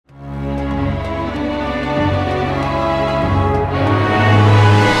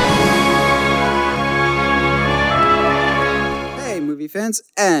fans,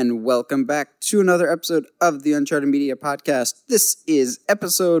 and welcome back to another episode of the Uncharted Media Podcast. This is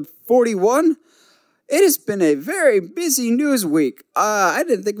episode 41. It has been a very busy news week. I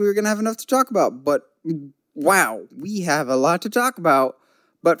didn't think we were going to have enough to talk about, but wow, we have a lot to talk about.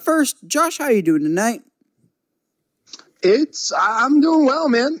 But first, Josh, how are you doing tonight? I'm doing well,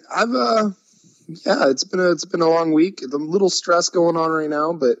 man. It's been a long week. A little stress going on right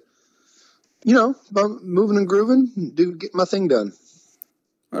now, but I'm moving and grooving, get my thing done.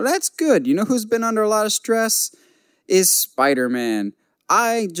 Well, that's good. You know who's been under a lot of stress is Spider-Man.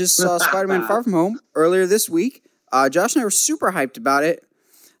 I just saw Spider-Man Far From Home earlier this week. Josh and I were super hyped about it.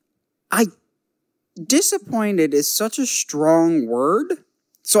 Disappointed is such a strong word,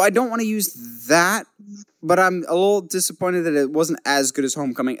 so I don't want to use that, but I'm a little disappointed that it wasn't as good as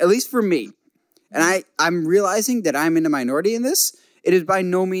Homecoming, at least for me. And I'm realizing that I'm in the minority in this. It is by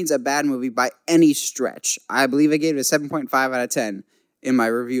no means a bad movie by any stretch. I believe I gave it a 7.5 out of 10 in my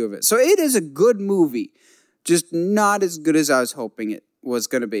review of it. So it is a good movie, just not as good as I was hoping it was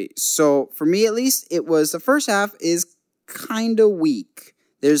going to be. So for me, at least, the first half is kind of weak.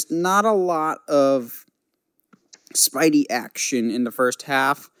 There's not a lot of Spidey action in the first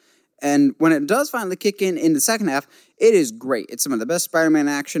half. And when it does finally kick in the second half, it is great. It's some of the best Spider-Man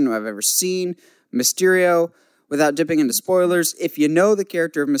action I've ever seen. Mysterio, without dipping into spoilers, if you know the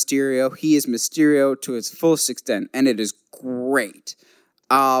character of Mysterio, he is Mysterio to its fullest extent, and it is great.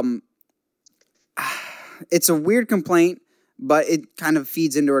 It's a weird complaint, but it kind of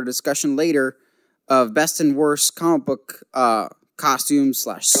feeds into our discussion later of best and worst comic book costumes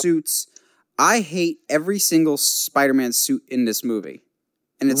 / suits. I hate every single Spider-Man suit in this movie,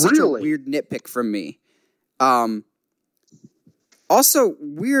 and it's such a weird nitpick from me. Also,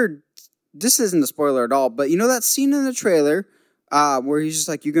 weird. This isn't a spoiler at all, but you know that scene in the trailer where he's just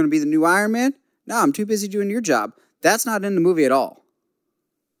like, "You're going to be the new Iron Man?" No, I'm too busy doing your job. That's not in the movie at all.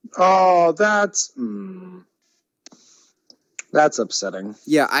 Oh, that's upsetting.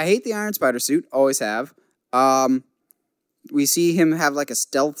 Yeah, I hate the Iron Spider suit. Always have. We see him have like a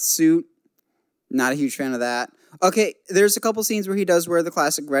stealth suit. Not a huge fan of that. Okay, there's a couple scenes where he does wear the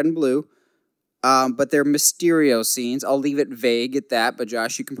classic red and blue. But they're Mysterio scenes. I'll leave it vague at that, but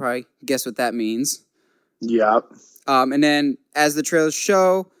Josh, you can probably guess what that means. Yep. And then, as the trailers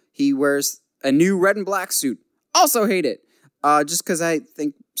show, he wears a new red and black suit. Also hate it. Just because I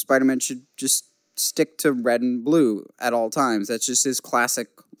think Spider-Man should just stick to red and blue at all times. That's just his classic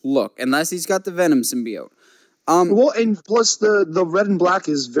look, unless he's got the Venom symbiote. And plus the red and black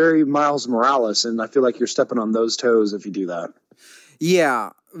is very Miles Morales, and I feel like you're stepping on those toes if you do that. Yeah,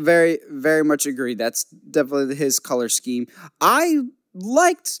 very, very much agree. That's definitely his color scheme. I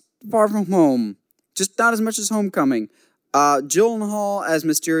liked Far From Home, just not as much as Homecoming. Gyllenhaal as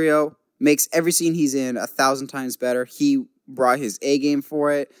Mysterio makes every scene he's in 1,000 times better. He brought his A game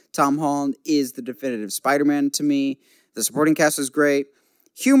for it. Tom Holland is the definitive Spider-Man to me. The supporting cast was great.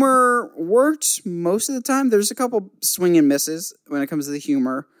 Humor worked most of the time. There's a couple swing and misses when it comes to the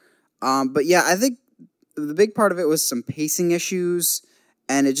humor. But yeah, I think the big part of it was some pacing issues,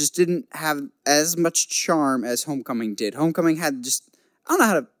 and it just didn't have as much charm as Homecoming did. Homecoming had just, I don't know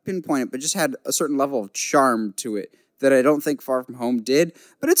how to pinpoint it, but just had a certain level of charm to it that I don't think Far From Home did.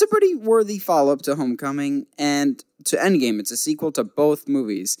 But it's a pretty worthy follow-up to Homecoming and to Endgame. It's a sequel to both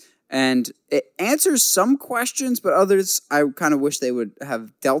movies. And it answers some questions, but others I kind of wish they would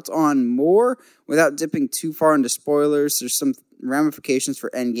have dealt on more without dipping too far into spoilers. There's some ramifications for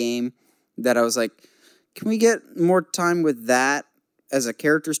Endgame that I was like, can we get more time with that as a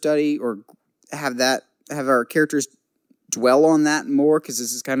character study, or have our characters dwell on that more, because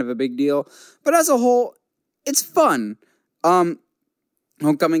this is kind of a big deal. But as a whole, it's fun.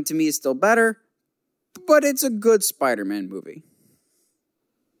 Homecoming to me is still better, but it's a good Spider-Man movie.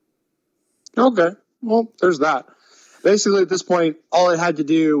 Okay, well, there's that. Basically, at this point, all it had to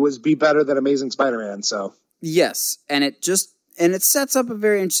do was be better than Amazing Spider-Man. So yes, and it sets up a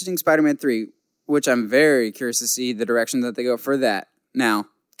very interesting Spider-Man 3. Which I'm very curious to see the direction that they go for that. Now,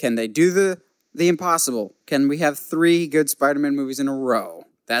 can they do the impossible? Can we have 3 good Spider-Man movies in a row?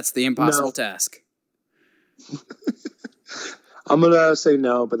 That's the impossible task. I'm going to say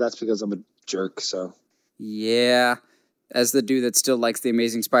no, but that's because I'm a jerk, so. Yeah, as the dude that still likes the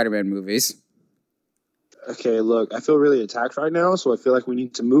Amazing Spider-Man movies. Okay, look, I feel really attacked right now, so I feel like we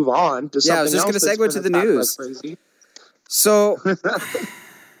need to move on to something else. Yeah, I was just going to segue to the news. Like so...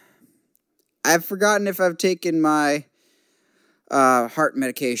 I've forgotten if I've taken my heart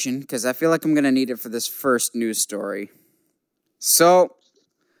medication, because I feel like I'm going to need it for this first news story. So,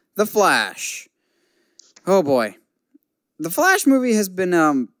 The Flash. Oh boy. The Flash movie has been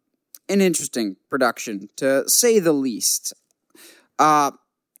an interesting production, to say the least.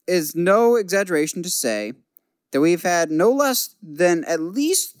 is no exaggeration to say that we've had no less than at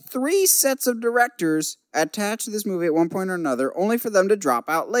least 3 sets of directors attached to this movie at one point or another, only for them to drop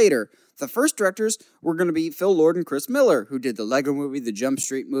out later. The first directors were going to be Phil Lord and Chris Miller, who did the Lego Movie, the Jump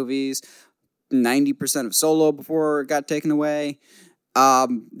Street movies, 90% of Solo before it got taken away.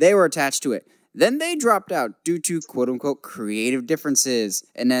 They were attached to it. Then they dropped out due to quote-unquote creative differences.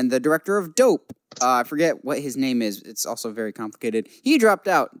 And then the director of Dope, I forget what his name is. It's also very complicated. He dropped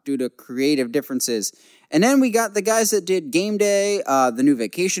out due to creative differences. And then we got the guys that did Game Day, the new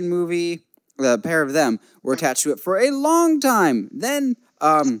Vacation movie. The pair of them were attached to it for a long time. Then,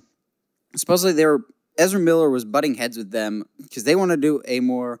 supposedly Ezra Miller was butting heads with them because they want to do a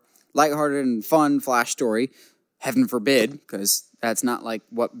more lighthearted and fun Flash story. Heaven forbid, because that's not like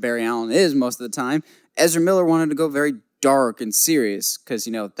what Barry Allen is most of the time. Ezra Miller wanted to go very dark and serious, because,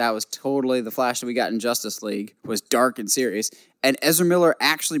 that was totally the Flash that we got in Justice League, was dark and serious. And Ezra Miller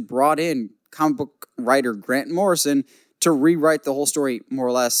actually brought in comic book writer Grant Morrison to rewrite the whole story more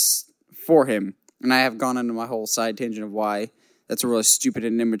or less for him. And I have gone into my whole side tangent of why that's a really stupid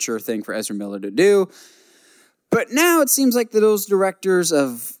and immature thing for Ezra Miller to do. But now it seems like those directors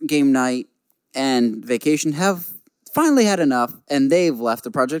of Game Night and Vacation have finally had enough, and they've left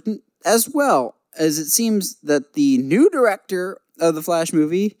the project, as well as it seems that the new director of the Flash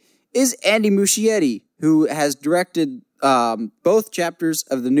movie is Andy Muschietti, who has directed both chapters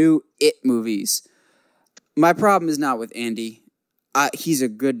of the new It movies. My problem is not with Andy. He's a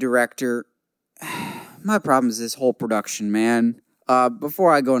good director. My problem is this whole production, man.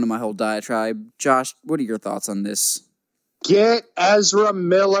 Before I go into my whole diatribe, Josh, what are your thoughts on this? Get Ezra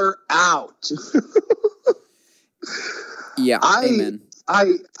Miller out. Yeah, amen.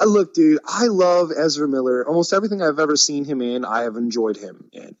 I look, dude, I love Ezra Miller. Almost everything I've ever seen him in, I have enjoyed him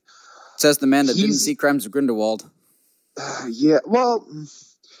in. Says the man that didn't see Crimes of Grindelwald. Yeah, well,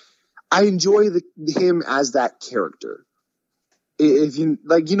 I enjoy him as that character. If you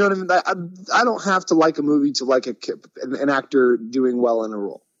like, you know what I mean. I don't have to like a movie to like an actor doing well in a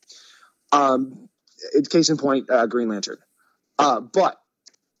role. Case in point, Green Lantern. But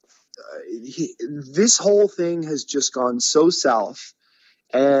this whole thing has just gone so south,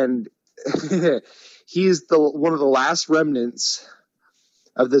 and he is one of the last remnants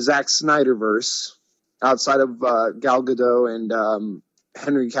of the Zack Snyderverse outside of Gal Gadot and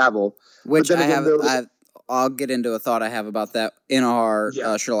Henry Cavill. Which I'll get into a thought I have about that in our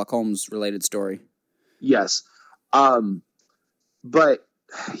Sherlock Holmes related story. Yes. But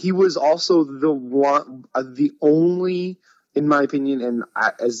he was also the only, in my opinion, and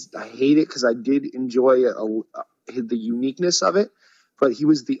I hate it because I did enjoy the uniqueness of it, but he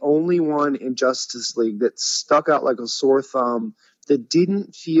was the only one in Justice League that stuck out like a sore thumb, that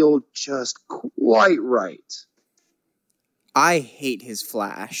didn't feel just quite right. I hate his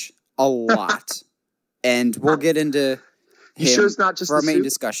Flash a lot. And we'll get into you sure it's not just for our main suit?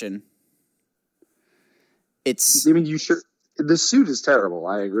 discussion. You sure? The suit is terrible.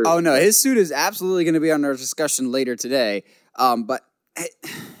 I agree. Oh, no. His suit is absolutely going to be on our discussion later today. But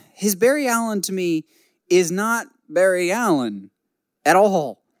his Barry Allen, to me, is not Barry Allen at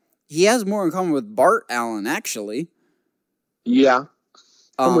all. He has more in common with Bart Allen, actually. Yeah.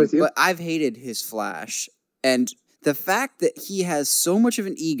 I'm with you. But I've hated his Flash. And the fact that he has so much of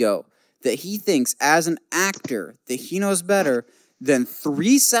an ego that he thinks, as an actor, that he knows better than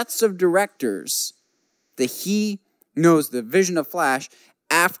 3 sets of directors, that he knows the vision of Flash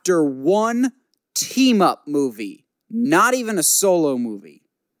after one team-up movie, not even a solo movie.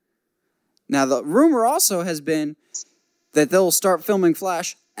 Now, the rumor also has been that they'll start filming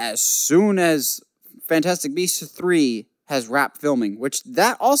Flash as soon as Fantastic Beasts 3 has wrapped filming, which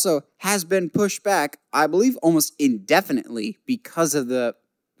that also has been pushed back, I believe, almost indefinitely because of the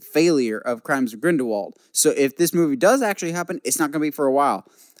failure of Crimes of Grindelwald. So if this movie does actually happen, it's not going to be for a while.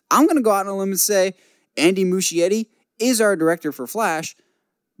 I'm going to go out on a limb and say Andy Muschietti is our director for Flash,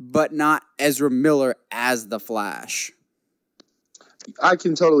 but not Ezra Miller as the Flash. I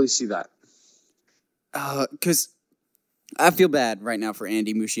can totally see that. Because I feel bad right now for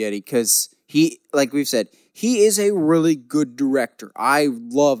Andy Muschietti, because he, like we've said, he is a really good director. I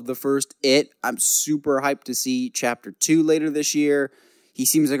love the first It. I'm super hyped to see Chapter 2 later this year. He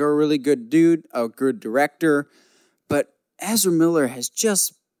seems like a really good dude, a good director. But Ezra Miller has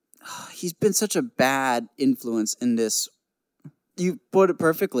just, he's been such a bad influence in this. You put it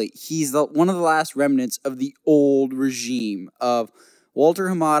perfectly. He's one of the last remnants of the old regime of Walter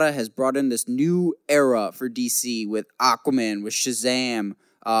Hamada has brought in this new era for DC with Aquaman, with Shazam.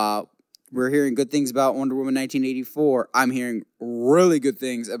 We're hearing good things about Wonder Woman 1984. I'm hearing really good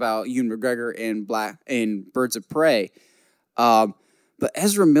things about Ewan McGregor in Birds of Prey. But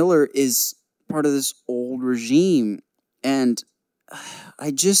Ezra Miller is part of this old regime, and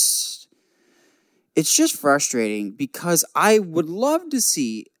it's just frustrating because I would love to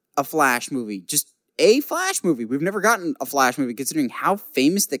see a Flash movie, just a Flash movie. We've never gotten a Flash movie considering how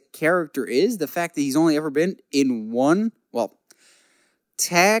famous the character is, the fact that he's only ever been in one, well,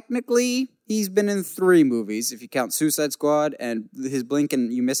 technically he's been in 3 movies if you count Suicide Squad and his blink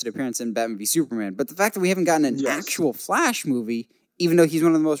and you miss it appearance in Batman v Superman. But the fact that we haven't gotten an actual Flash movie, even though he's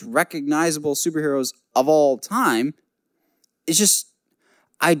one of the most recognizable superheroes of all time, it's just,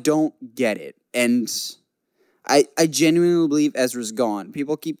 I don't get it. And I genuinely believe Ezra's gone.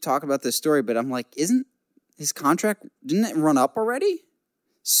 People keep talking about this story, but I'm like, isn't his contract, didn't it run up already?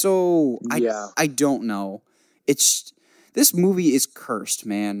 So I don't know. This movie is cursed,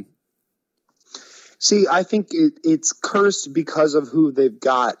 man. See, I think it's cursed because of who they've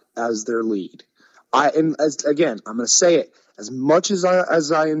got as their lead. I'm going to say it. As much as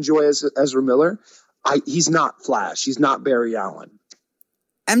I enjoy Ezra Miller, he's not Flash. He's not Barry Allen.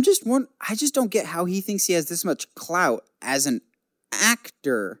 I just don't get how he thinks he has this much clout as an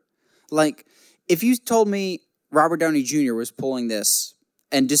actor. Like, if you told me Robert Downey Jr. was pulling this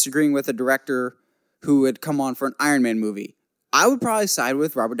and disagreeing with a director who had come on for an Iron Man movie, I would probably side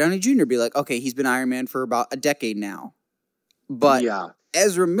with Robert Downey Jr. Be like, okay, he's been Iron Man for about a decade now. But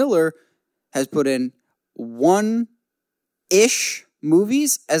Ezra Miller has put in 1-ish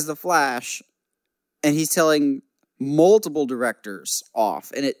movies as the Flash, and he's telling multiple directors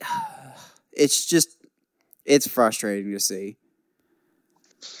off. And it's frustrating to see.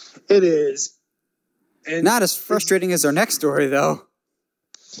 It is. And not as frustrating as our next story, though.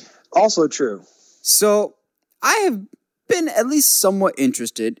 Also true. So, I have been at least somewhat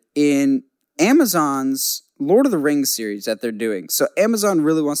interested in Amazon's Lord of the Rings series that they're doing. So Amazon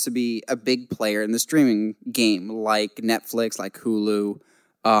really wants to be a big player in the streaming game, like Netflix, like Hulu,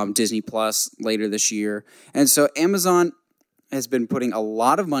 Disney Plus later this year. And so Amazon has been putting a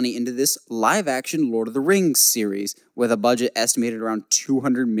lot of money into this live-action Lord of the Rings series with a budget estimated around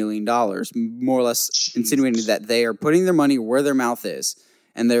 $200 million, more or less insinuating that they are putting their money where their mouth is.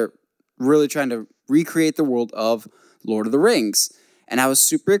 And they're really trying to recreate the world of Lord of the Rings. And I was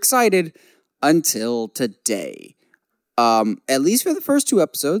super excited until today. At least for the first 2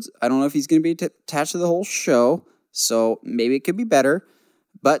 episodes. I don't know if he's going to be attached to the whole show, so maybe it could be better.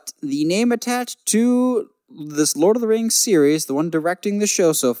 But the name attached to this Lord of the Rings series, the one directing the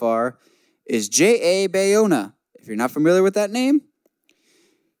show so far, is J.A. Bayona. If you're not familiar with that name,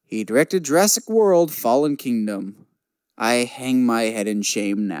 he directed Jurassic World: Fallen Kingdom. I hang my head in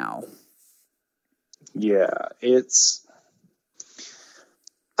shame now. Yeah,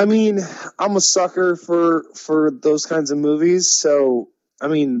 I'm a sucker for those kinds of movies. So,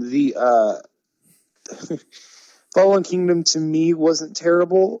 the Fallen Kingdom to me wasn't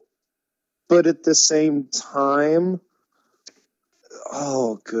terrible, but at the same time,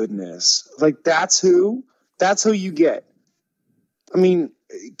 oh goodness, like that's who you get.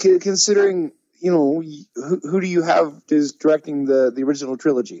 Considering, who do you have is directing the original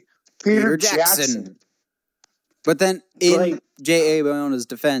trilogy? Peter Jackson. But then, in J.A. Bayona's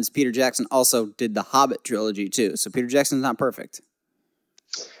defense, Peter Jackson also did the Hobbit trilogy, too. So Peter Jackson's not perfect.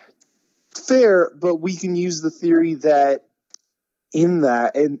 Fair, but we can use the theory that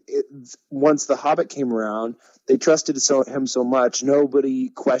once the Hobbit came around, they trusted him so much, nobody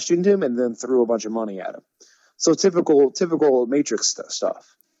questioned him and then threw a bunch of money at him. So typical Matrix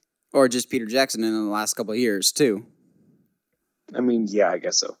stuff. Or just Peter Jackson in the last couple of years, too. I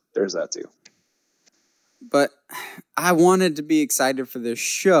guess so. There's that, too. But I wanted to be excited for this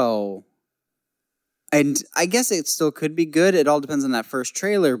show. And I guess it still could be good. It all depends on that first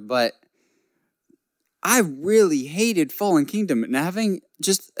trailer. But I really hated Fallen Kingdom. And having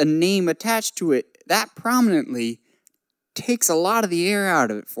just a name attached to it that prominently takes a lot of the air out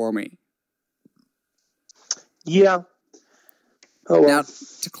of it for me. Yeah. Oh, well. Now,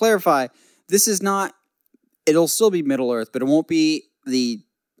 to clarify, this is not... It'll still be Middle-earth, but it won't be the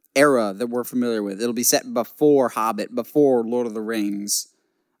era that we're familiar with. It'll be set before Hobbit, before Lord of the Rings.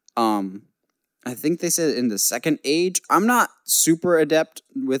 I think they said in the Second Age. I'm not super adept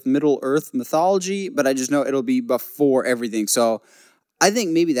with Middle-earth mythology, but I just know it'll be before everything. So I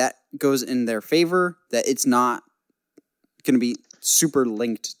think maybe that goes in their favor, that it's not going to be super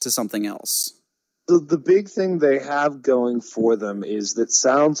linked to something else. The big thing they have going for them is that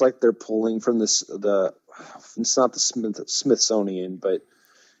sounds like they're pulling from it's not the Smithsonian, but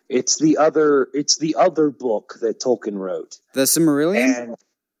it's the other book that Tolkien wrote. The Silmarillion? And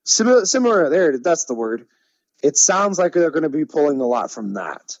Silmarillion, that's the word. It sounds like they're going to be pulling a lot from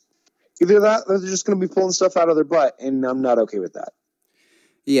that. Either that or they're just going to be pulling stuff out of their butt, and I'm not okay with that.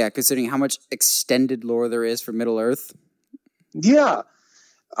 Yeah, considering how much extended lore there is for Middle Earth. Yeah.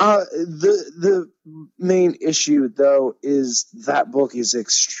 The main issue, though, is that book is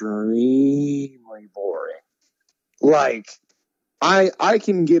extremely boring. Like, I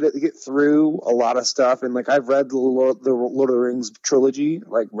can get through a lot of stuff, and like I've read the Lord of the Rings trilogy,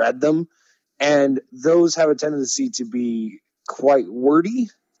 like read them, and those have a tendency to be quite wordy.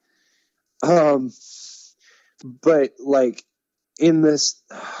 But like in the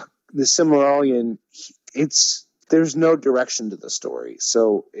Silmarillion, there's no direction to the story,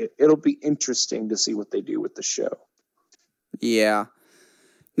 so it'll be interesting to see what they do with the show. Yeah.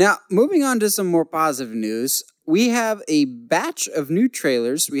 Now, moving on to some more positive news, we have a batch of new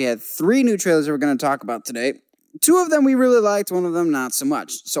trailers. We had 3 new trailers that we're going to talk about today. 2 of them we really liked, 1 of them not so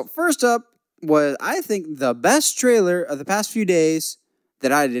much. So first up was, I think, the best trailer of the past few days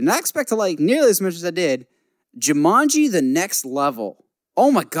that I did not expect to like nearly as much as I did, Jumanji: The Next Level.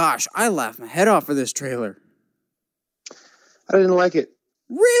 Oh my gosh, I laughed my head off for this trailer. I didn't like it.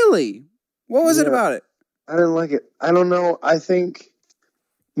 Really? What was it about it? I didn't like it. I don't know. I think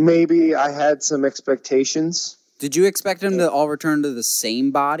maybe I had some expectations. Did you expect them to all return to the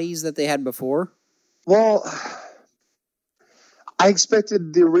same bodies that they had before? Well, I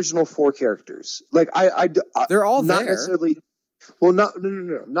expected the original 4 characters. Like they're all not there. Necessarily. Well,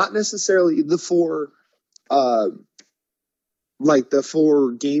 not necessarily the 4. Like the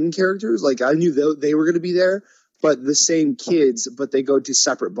 4 game characters. Like I knew they were going to be there, but the same kids, but they go to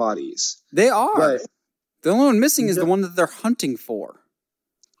separate bodies. They are. But the only one missing is the one that they're hunting for.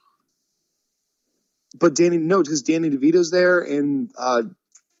 But because Danny DeVito's there and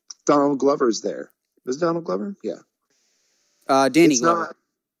Donald Glover's there. Is it Donald Glover? Yeah. Danny Glover. Not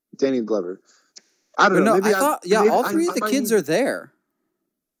Danny Glover. I don't know. No, maybe all 3 of the kids are there.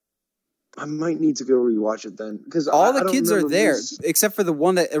 I might need to go rewatch it then, because all the kids are there, except for the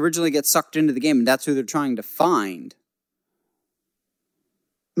one that originally gets sucked into the game, and that's who they're trying to find.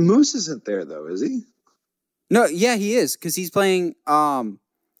 Moose isn't there though, is he? No, yeah, he is, because he's playing Kevin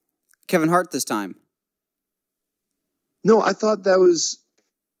Hart this time. No, I thought that was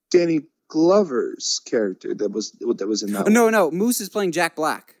Danny Glover's character that was in that. No, Moose is playing Jack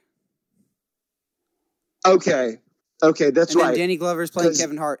Black. Okay, that's right. And Danny Glover's playing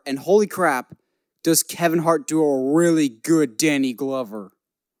Kevin Hart, and holy crap, does Kevin Hart do a really good Danny Glover?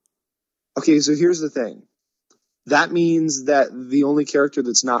 Okay, so here's the thing. That means that the only character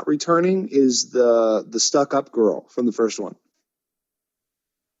that's not returning is the stuck-up girl from the first one.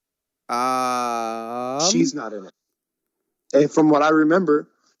 She's not in it. And from what I remember,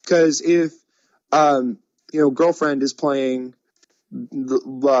 because if girlfriend is playing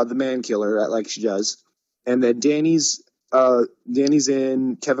the man killer like she does, and then Danny's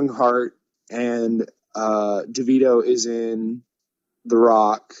in Kevin Hart, and DeVito is in The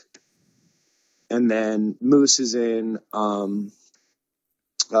Rock, and then Moose is in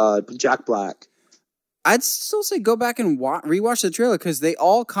Jack Black. I'd still say go back and rewatch the trailer, because they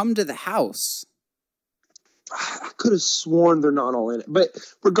all come to the house. I could have sworn they're not all in it. But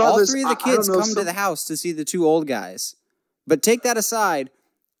regardless, all 3 of the kids come to the house to see the 2 old guys. But take that aside,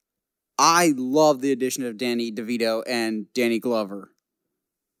 I love the addition of Danny DeVito and Danny Glover.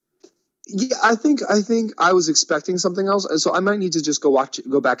 Yeah, I think I was expecting something else, so I might need to just go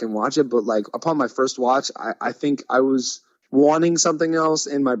back and watch it. But like upon my first watch, I think I was wanting something else,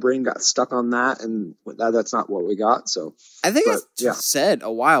 and my brain got stuck on that, and that's not what we got. So I think I said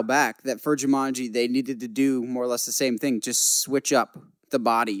a while back that for Jumanji they needed to do more or less the same thing, just switch up the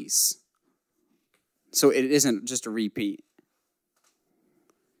bodies, so it isn't just a repeat.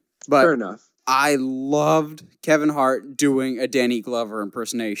 But fair enough. I loved Kevin Hart doing a Danny Glover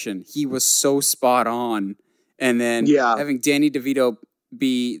impersonation. He was so spot on, and then having Danny DeVito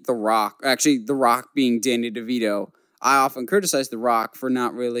be The Rock, actually The Rock being Danny DeVito. I often criticize The Rock for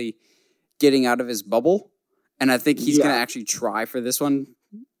not really getting out of his bubble, and I think he's going to actually try for this one,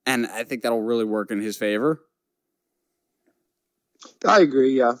 and I think that'll really work in his favor. I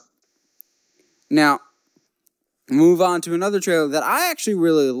agree, yeah. Now, move on to another trailer that I actually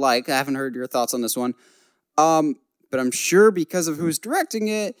really like. I haven't heard your thoughts on this one, but I'm sure because of who's directing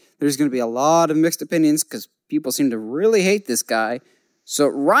it, there's going to be a lot of mixed opinions because people seem to really hate this guy. So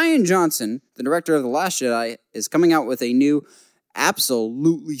Rian Johnson, the director of The Last Jedi, is coming out with a new,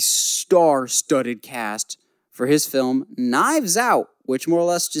 absolutely star-studded cast for his film Knives Out, which more or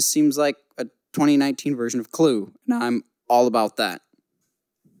less just seems like a 2019 version of Clue, and I'm all about that.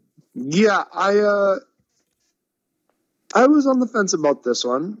 Yeah, I was on the fence about this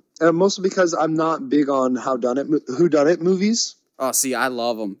one, mostly because I'm not big on whodunit movies. Oh, see, I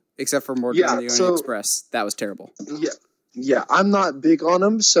love them, except for Morgan and the Orient Express. That was terrible. Yeah. Yeah, I'm not big on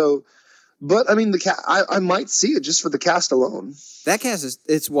him, so. But I mean, I might see it just for the cast alone. That cast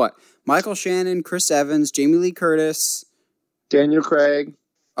it's what? Michael Shannon, Chris Evans, Jamie Lee Curtis, Daniel Craig.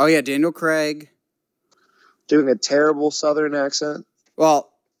 Oh yeah, Daniel Craig doing a terrible Southern accent.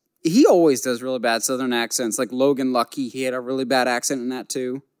 Well, he always does really bad Southern accents. Like Logan Lucky, he had a really bad accent in that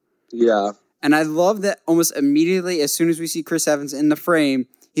too. Yeah. And I love that almost immediately, as soon as we see Chris Evans in the frame,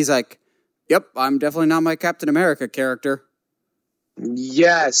 he's like, "Yep, I'm definitely not my Captain America character."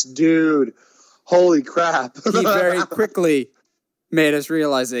 Yes, dude. Holy crap. He very quickly made us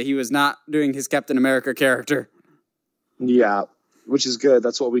realize that he was not doing his Captain America character. Yeah, which is good.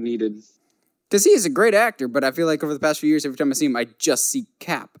 That's what we needed. Because he is a great actor, but I feel like over the past few years, every time I see him, I just see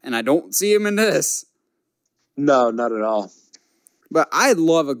Cap, and I don't see him in this. No, not at all. But I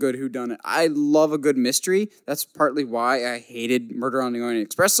love a good whodunit. I love a good mystery. That's partly why I hated Murder on the Orient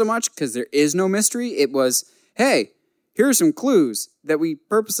Express so much, because there is no mystery. It was, hey, here are some clues that we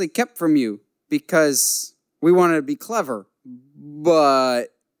purposely kept from you because we wanted to be clever. But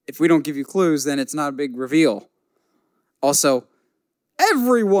if we don't give you clues, then it's not a big reveal. Also,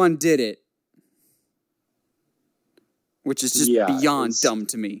 everyone did it. Which is just beyond dumb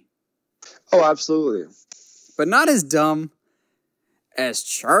to me. Oh, absolutely. But not as dumb as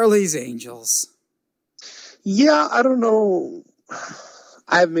Charlie's Angels. Yeah, I don't know.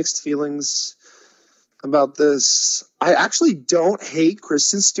 I have mixed feelings about this. I actually don't hate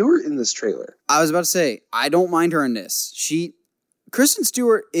Kristen Stewart in this trailer. I was about to say, I don't mind her in this. Kristen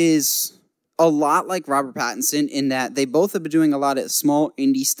Stewart is a lot like Robert Pattinson in that they both have been doing a lot of small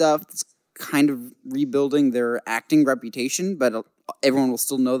indie stuff that's kind of rebuilding their acting reputation, but everyone will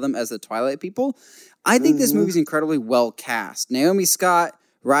still know them as the Twilight people. I think this movie's incredibly well cast. Naomi Scott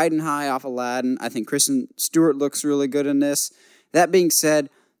riding high off Aladdin. I think Kristen Stewart looks really good in this. That being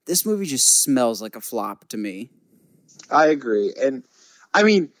said, this movie just smells like a flop to me. I agree. And I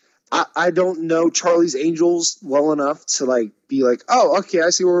mean, I don't know Charlie's Angels well enough to be like, oh, okay, I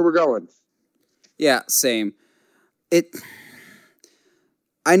see where we're going. Yeah, same.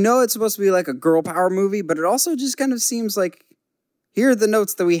 I know it's supposed to be like a girl power movie, but it also just kind of seems like here are the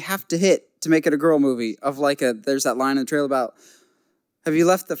notes that we have to hit to make it a girl movie. There's that line in the trailer about, have you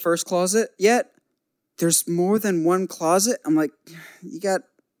left the first closet yet? There's more than one closet? I'm like,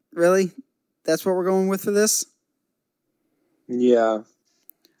 really? That's what we're going with for this? Yeah.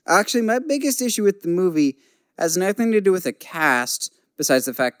 Actually, my biggest issue with the movie has nothing to do with the cast, besides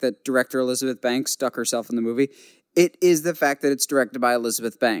the fact that director Elizabeth Banks stuck herself in the movie. It is the fact that it's directed by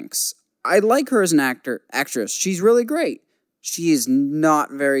Elizabeth Banks. I like her as an actress. She's really great. She is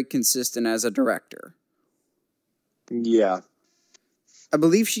not very consistent as a director. Yeah. I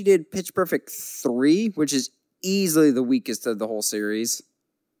believe she did Pitch Perfect 3, which is easily the weakest of the whole series.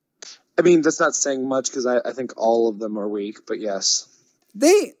 I mean, that's not saying much because I think all of them are weak, but yes.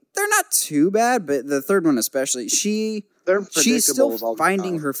 They're not too bad, but the third one especially, she's still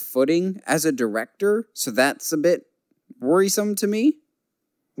finding her footing as a director, so that's a bit worrisome to me.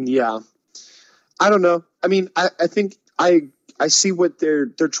 Yeah. I don't know. I mean, I think I see what they're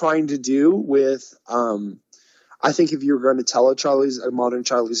trying to do with I think if you're going to tell a modern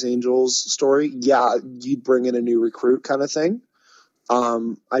Charlie's Angels story, yeah, you'd bring in a new recruit kind of thing.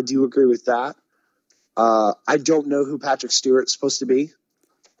 I do agree with that. I don't know who Patrick Stewart's supposed to be.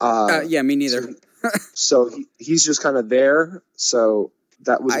 Yeah, me neither. So he's just kind of there. So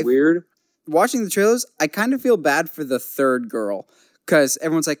that was weird. Watching the trailers, I kind of feel bad for the third girl because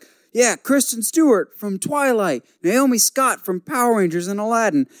everyone's like, yeah, Kristen Stewart from Twilight, Naomi Scott from Power Rangers and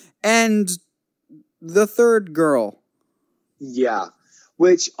Aladdin, and the third girl. Yeah.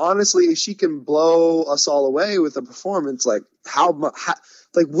 Which, honestly, if she can blow us all away with a performance, what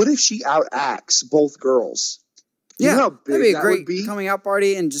if she outacts both girls? Yeah, how big that'd be a great coming out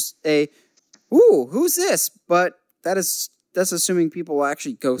party and just who's this? But that's assuming people will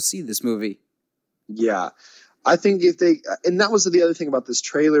actually go see this movie. Yeah. I think and that was the other thing about this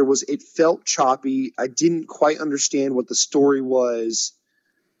trailer was it felt choppy. I didn't quite understand what the story was.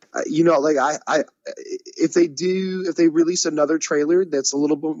 If they release another trailer that's a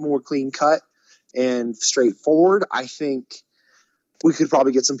little bit more clean cut and straightforward, I think we could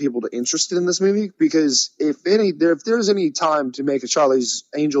probably get some people interested in this movie because if there's any time to make a Charlie's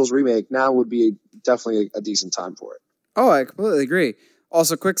Angels remake, now would be definitely a decent time for it. Oh, I completely agree.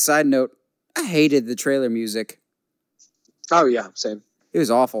 Also, quick side note, I hated the trailer music. Oh, yeah, same. It was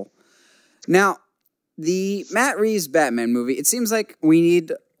awful. Now, the Matt Reeves Batman movie, it seems like we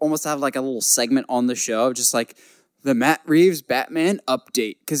need almost to have like a little segment on the show, just like the Matt Reeves Batman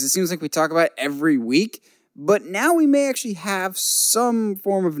update, because it seems like we talk about it every week, but now we may actually have some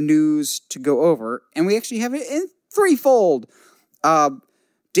form of news to go over, and we actually have it in threefold.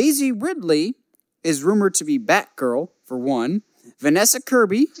 Daisy Ridley is rumored to be Batgirl, for one. Vanessa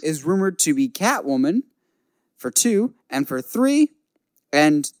Kirby is rumored to be Catwoman, for two. And for three,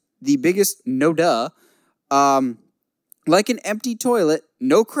 and the biggest no duh, like an empty toilet,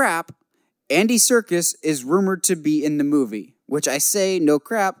 no crap, Andy Serkis is rumored to be in the movie. Which I say no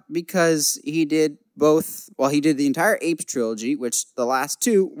crap because he did both. Well, he did the entire Apes trilogy, which the last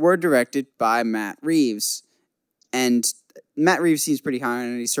two were directed by Matt Reeves. And Matt Reeves seems pretty high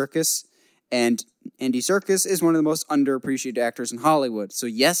on Andy Serkis. And Andy Serkis is one of the most underappreciated actors in Hollywood. So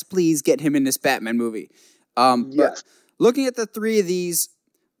yes, please get him in this Batman movie. But looking at the three of these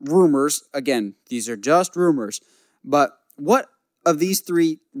rumors, again, these are just rumors, but what of these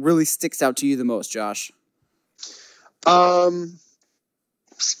three really sticks out to you the most, Josh?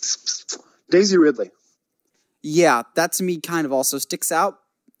 Daisy Ridley. Yeah, that to me kind of also sticks out.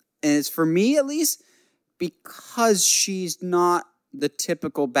 And it's for me, at least, because she's not the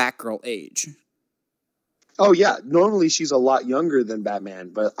typical Batgirl age. Oh, yeah. Normally she's a lot younger than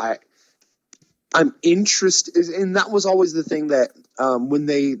Batman, but I'm interested, and that was always the thing that when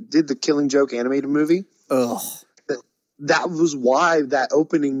they did the Killing Joke animated movie, that was why that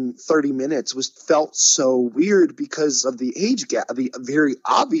opening 30 minutes felt so weird because of the age gap, the very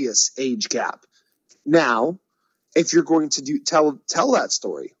obvious age gap. Now, if you're going to tell that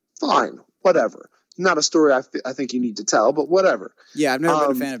story, fine, whatever. Not a story I think you need to tell, but whatever. Yeah, I've never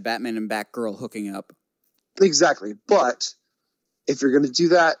been a fan of Batman and Batgirl hooking up. Exactly, but if you're going to do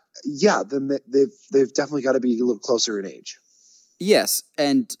that, yeah, then they've definitely got to be a little closer in age. Yes,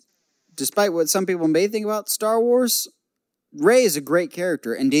 and despite what some people may think about Star Wars, Rey is a great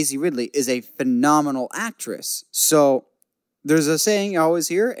character, and Daisy Ridley is a phenomenal actress. So there's a saying I always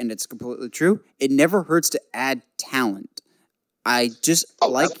hear, and it's completely true. It never hurts to add talent. I just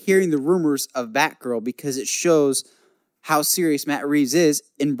like hearing the rumors of Batgirl because it shows how serious Matt Reeves is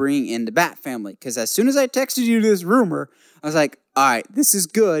in bringing in the Bat family. Because as soon as I texted you this rumor, I was like, all right, this is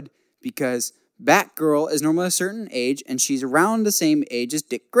good because Batgirl is normally a certain age and she's around the same age as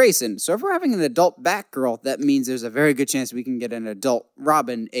Dick Grayson. So if we're having an adult Batgirl, that means there's a very good chance we can get an adult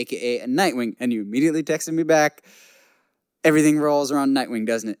Robin, a.k.a. a Nightwing. And you immediately texted me back, everything rolls around Nightwing,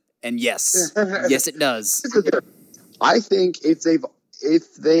 doesn't it? And yes, yes it does. I think if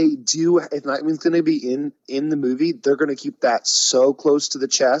Nightwing's going to be in the movie, they're going to keep that so close to the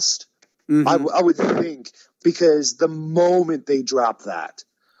chest. Mm-hmm. I would think, because the moment they drop that,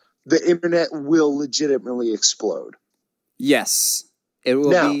 the internet will legitimately explode. Yes, it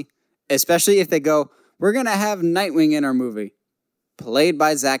will be, especially if they go, we're going to have Nightwing in our movie, played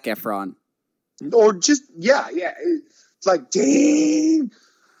by Zac Efron. Or just, yeah. It's like, dang.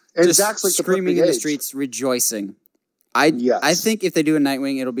 And just Zac's like screaming in the streets, rejoicing. I think if they do a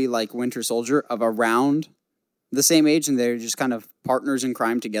Nightwing, it'll be like Winter Soldier, of around the same age, and they're just kind of partners in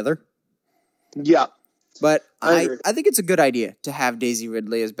crime together. Yeah. But I think it's a good idea to have Daisy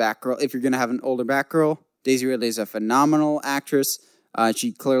Ridley as Batgirl. If you're going to have an older Batgirl, Daisy Ridley is a phenomenal actress.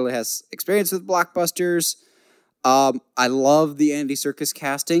 She clearly has experience with blockbusters. I love the Andy Serkis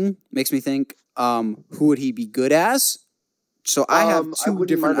casting. Makes me think, who would he be good as? So I have two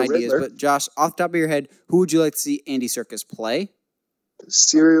different ideas. But Josh, off the top of your head, who would you like to see Andy Serkis play? A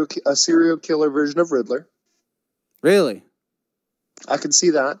serial killer version of Riddler. Really? I can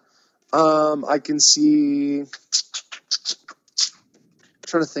see that. I can see. I'm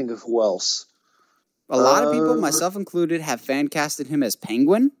trying to think of who else. A lot of people, myself included, have fan casted him as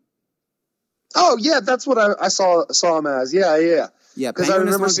Penguin. Oh yeah, that's what I saw him as. Yeah. Yeah, Penguin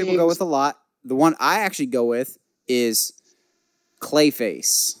is one people go with a lot. The one I actually go with is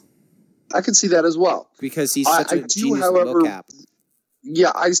Clayface. I can see that as well because he's such a genius mocap.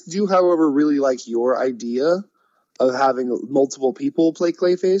 Yeah, I do, however, really like your idea of having multiple people play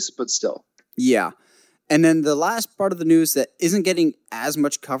Clayface, but still. Yeah. And then the last part of the news that isn't getting as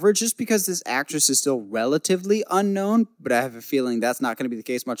much coverage just because this actress is still relatively unknown, but I have a feeling that's not going to be the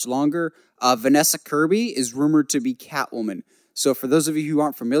case much longer. Vanessa Kirby is rumored to be Catwoman. So for those of you who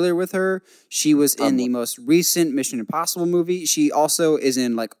aren't familiar with her, she was in the most recent Mission Impossible movie. She also is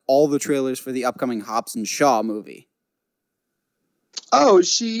in like all the trailers for the upcoming Hobbs and Shaw movie. Oh,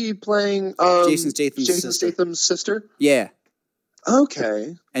 is she playing Jason Statham's sister? Yeah.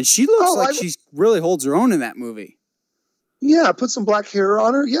 Okay. And she looks like she really holds her own in that movie. Yeah, put some black hair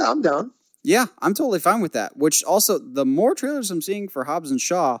on her. Yeah, I'm down. Yeah, I'm totally fine with that. Which also, the more trailers I'm seeing for Hobbs and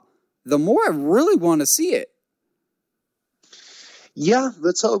Shaw, the more I really want to see it. Yeah,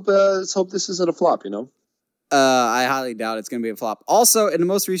 let's hope this isn't a flop, you know? I highly doubt it's going to be a flop. Also, in the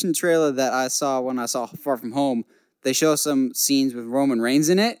most recent trailer that I saw when I saw Far From Home, they show some scenes with Roman Reigns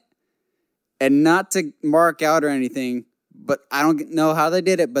in it. And not to mark out or anything, but I don't know how they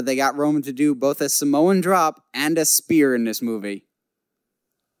did it, but they got Roman to do both a Samoan drop and a spear in this movie.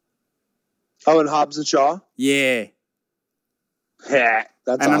 Oh, and Hobbs and Shaw? Yeah. That's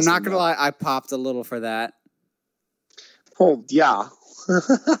and awesome, I'm not going to lie, I popped a little for that. Oh, yeah.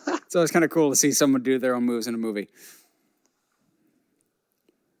 So it's kind of cool to see someone do their own moves in a movie.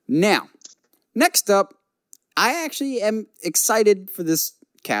 Now, next up, I actually am excited for this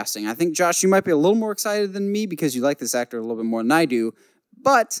casting. I think, Josh, you might be a little more excited than me because you like this actor a little bit more than I do.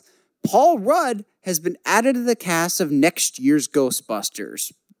 But Paul Rudd has been added to the cast of next year's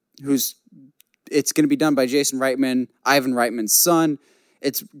Ghostbusters, it's going to be done by Jason Reitman, Ivan Reitman's son.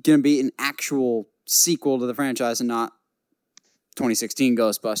 It's going to be an actual sequel to the franchise and not 2016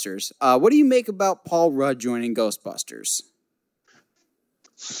 Ghostbusters. What do you make about Paul Rudd joining Ghostbusters?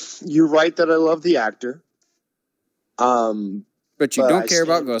 You're right that I love the actor. But you don't care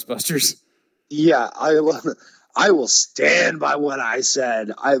about Ghostbusters. Yeah, I will stand by what I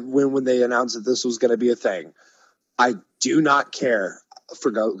said. When they announced that this was going to be a thing. I do not care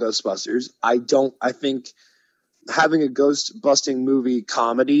for Ghostbusters. I think having a ghost busting movie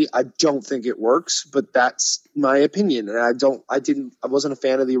comedy, I don't think it works, but that's my opinion. And I wasn't a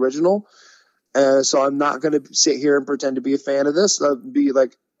fan of the original. So I'm not going to sit here and pretend to be a fan of this. I'd be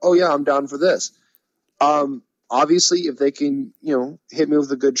like, oh yeah, I'm down for this. Obviously if they can, hit me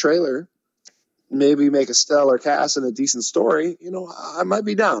with a good trailer, maybe make a stellar cast and a decent story, I might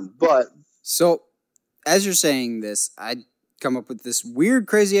be down, but. So as you're saying this, I come up with this weird,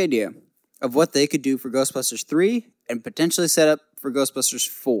 crazy idea of what they could do for Ghostbusters 3 and potentially set up for Ghostbusters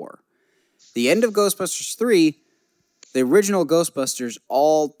 4. The end of Ghostbusters 3, the original Ghostbusters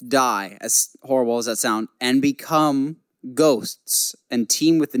all die, as horrible as that sounds, and become ghosts and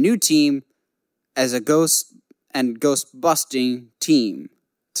team with the new team as a ghost and ghost-busting team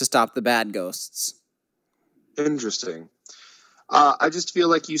to stop the bad ghosts. Interesting. I just feel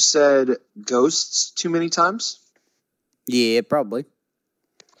like you said ghosts too many times. Yeah, probably.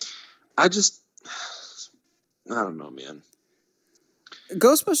 I don't know, man.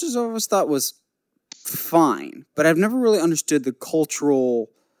 Ghostbusters I always thought was fine, but I've never really understood the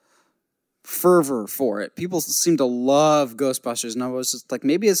cultural fervor for it. People seem to love Ghostbusters, and I was just like,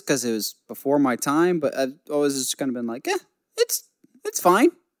 maybe it's because it was before my time, but I've always just kind of been like, it's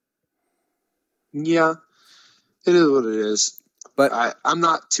fine. Yeah, it is what it is. But I'm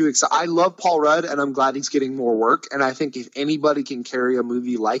not too excited. I love Paul Rudd, and I'm glad he's getting more work. And I think if anybody can carry a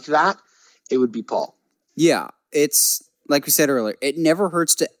movie like that, it would be Paul. Yeah, it's like we said earlier, it never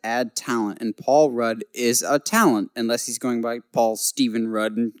hurts to add talent, and Paul Rudd is a talent, unless he's going by Paul Stephen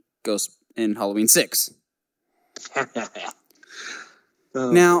Rudd and Ghost in Halloween 6.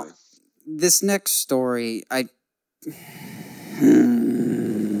 Now, boy. This next story, I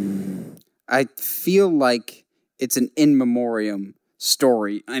feel like it's an in memoriam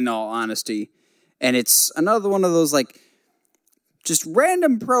story, in all honesty. And it's another one of those, just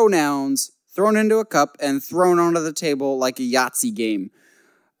random pronouns thrown into a cup and thrown onto the table like a Yahtzee game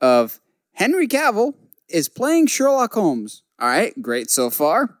of Henry Cavill is playing Sherlock Holmes. All right, great so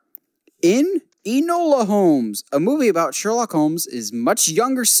far. In Enola Holmes, a movie about Sherlock Holmes' much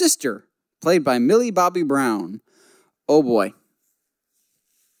younger sister, played by Millie Bobby Brown. Oh boy.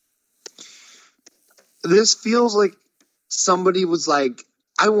 This feels like somebody was like,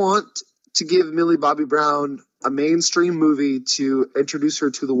 I want to give Millie Bobby Brown a mainstream movie to introduce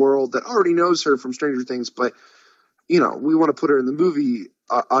her to the world that already knows her from Stranger Things, but, we want to put her in the movie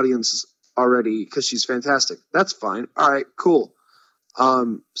audience already because she's fantastic. That's fine. All right, cool.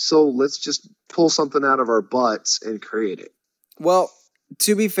 So let's just pull something out of our butts and create it. Well,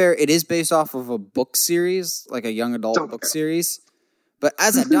 to be fair, it is based off of a book series, like a young adult book series. But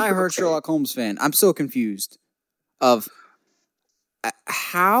as a diehard Sherlock Holmes fan, I'm so confused of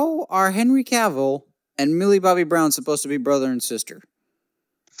how are Henry Cavill and Millie Bobby Brown supposed to be brother and sister?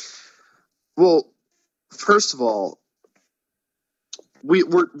 Well, first of all,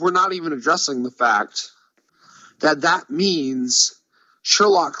 we're not even addressing the fact that means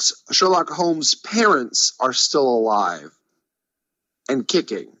Sherlock Holmes' parents are still alive and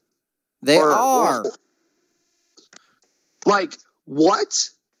kicking. They are. What?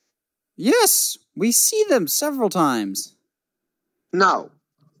 Yes, we see them several times. No.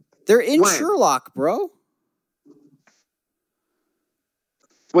 They're in Sherlock, bro.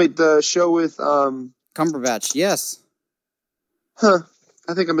 Wait, the show with Cumberbatch, yes. Huh.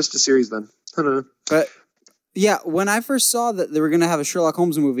 I think I missed a series then. I don't know. But yeah, when I first saw that they were going to have a Sherlock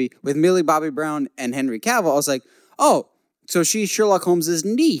Holmes movie with Millie Bobby Brown and Henry Cavill, I was like, oh, so she's Sherlock Holmes'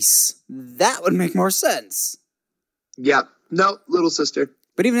 niece. That would make more sense. Yeah. No, little sister.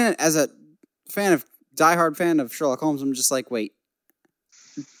 But even as a diehard fan of Sherlock Holmes, I'm just like, wait,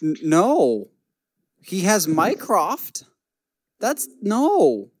 no. He has Mycroft. That's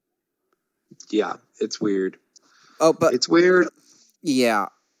no. Yeah, it's weird. Oh, but it's weird. Yeah,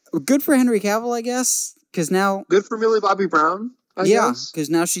 good for Henry Cavill, I guess, because now good for Millie Bobby Brown. I guess. Because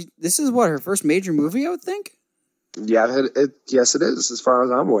now this is what her first major movie, I would think. Yeah, yes, it is, as far as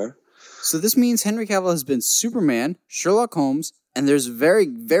I'm aware. So this means Henry Cavill has been Superman, Sherlock Holmes, and there's a very,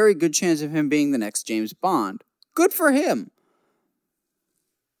 very good chance of him being the next James Bond. Good for him.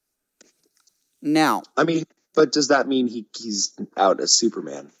 Now, I mean, but does that mean he's out as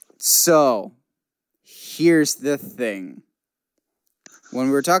Superman? So, here's the thing. When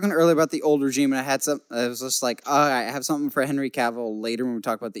we were talking earlier about the old regime, and I was just like, oh, I have something for Henry Cavill later when we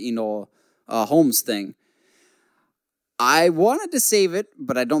talk about the Enola Holmes thing. I wanted to save it,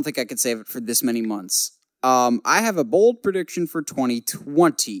 but I don't think I could save it for this many months. I have a bold prediction for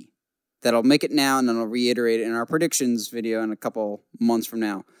 2020 that I'll make it now, and then I'll reiterate it in our predictions video in a couple months from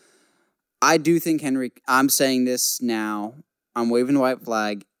now. I do think I'm saying this now, I'm waving the white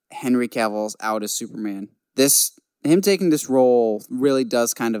flag, Henry Cavill's out as Superman. Him taking this role really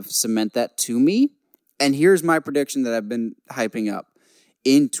does kind of cement that to me. And here's my prediction that I've been hyping up.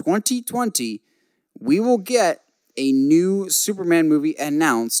 In 2020, we will get a new Superman movie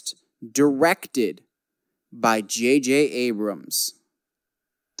announced, directed by J.J. Abrams.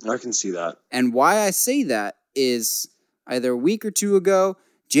 I can see that. And why I say that is either a week or two ago,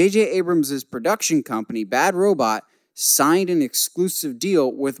 J.J. Abrams' production company, Bad Robot, signed an exclusive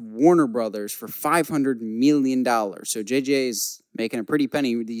deal with Warner Brothers for $500 million. So J.J. is making a pretty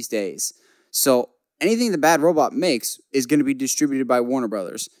penny these days. So anything that Bad Robot makes is going to be distributed by Warner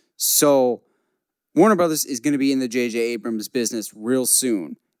Brothers. So Warner Brothers is going to be in the J.J. Abrams business real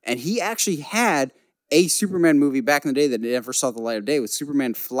soon. And he actually had a Superman movie back in the day that never saw the light of day with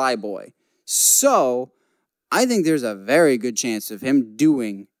Superman Flyboy. So I think there's a very good chance of him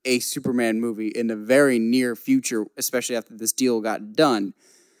doing a Superman movie in the very near future, especially after this deal got done.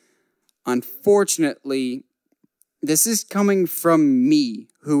 Unfortunately, this is coming from me,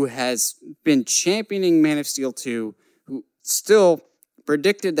 who has been championing Man of Steel 2, who still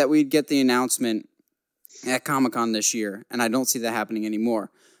predicted that we'd get the announcement at Comic-Con this year, and I don't see that happening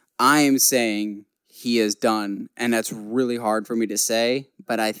anymore. I am saying he is done, and that's really hard for me to say,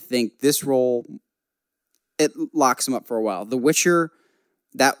 but I think this role, it locks him up for a while. The Witcher,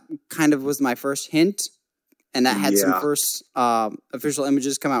 that kind of was my first hint, and that had some first official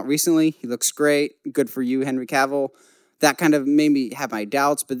images come out recently. He looks great. Good for you, Henry Cavill. That kind of made me have my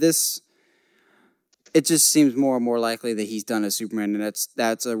doubts, but it just seems more and more likely that he's done as Superman, and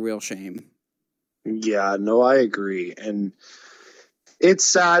that's a real shame. Yeah, no, I agree, and it's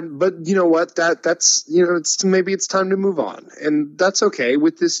sad, but you know what? That's maybe it's time to move on, and that's okay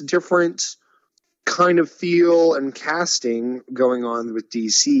with this different kind of feel and casting going on with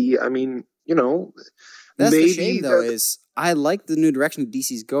DC. I mean, that's the shame though, is I like the new direction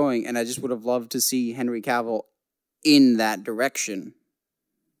DC's going, and I just would have loved to see Henry Cavill in that direction.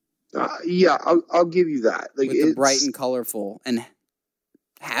 Yeah, I'll give you that. Like, with the bright and colorful and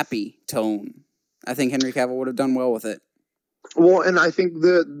happy tone. I think Henry Cavill would have done well with it. Well, and I think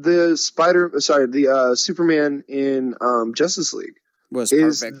the Superman in Justice League was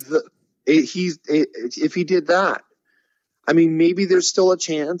perfect. If he did that, I mean, maybe there's still a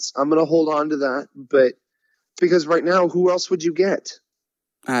chance. I'm going to hold on to that, but because right now, who else would you get?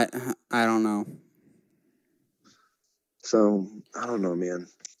 I don't know. So I don't know, man.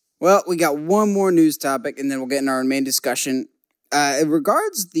 Well, we got one more news topic, and then we'll get in our main discussion. It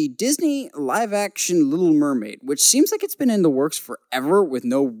regards the Disney live-action Little Mermaid, which seems like it's been in the works forever with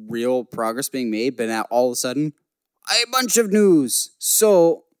no real progress being made, but now all of a sudden, a bunch of news.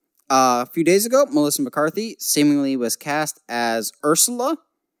 So, a few days ago, Melissa McCarthy seemingly was cast as Ursula.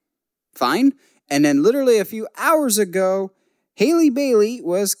 Fine. And then literally a few hours ago, Halle Bailey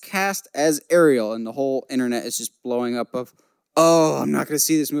was cast as Ariel, and the whole internet is just blowing up of, oh, I'm not going to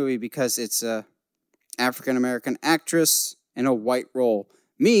see this movie because it's a African-American actress in a white role.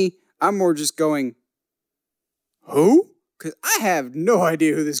 Me, I'm more just going, who? Because I have no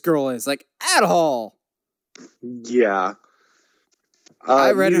idea who this girl is, like, at all. Yeah.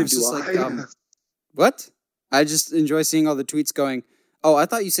 I read it and was just like, what? I just enjoy seeing all the tweets going, oh, I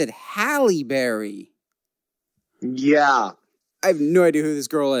thought you said Halle Berry. Yeah. I have no idea who this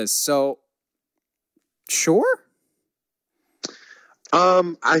girl is, so, sure?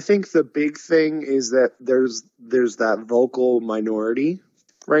 I think the big thing is that there's that vocal minority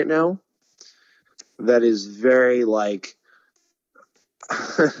right now that is very like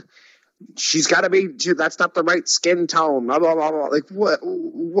she's got to be. That's not the right skin tone. Blah blah blah blah. Like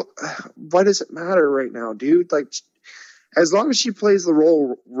what does it matter right now, dude? Like, as long as she plays the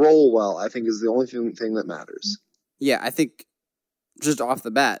role well, I think is the only thing that matters. Yeah, I think just off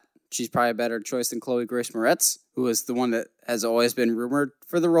the bat, she's probably a better choice than Chloe Grace Moretz, who is the one that has always been rumored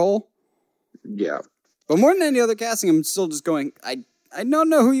for the role. Yeah. But more than any other casting, I'm still just going, I don't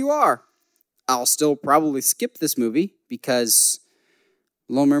know who you are. I'll still probably skip this movie because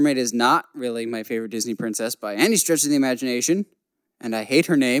Little Mermaid is not really my favorite Disney princess by any stretch of the imagination, and I hate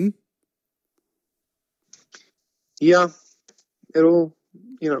her name. Yeah, it'll,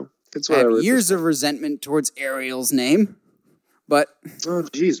 it's whatever. I have years of resentment towards Ariel's name, but... Oh,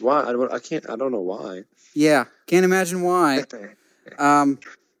 geez, why? I don't know why. Yeah, can't imagine why.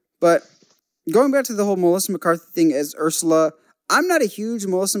 But going back to the whole Melissa McCarthy thing as Ursula, I'm not a huge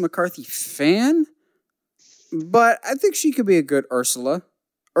Melissa McCarthy fan, but I think she could be a good Ursula.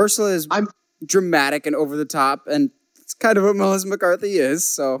 Ursula is dramatic and over the top, and it's kind of what Melissa McCarthy is,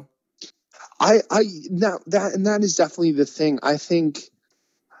 so... That is definitely the thing. I think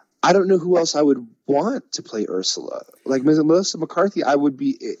I don't know who else I would want to play Ursula. Like Melissa McCarthy,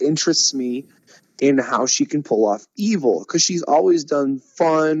 interests me in how she can pull off evil because she's always done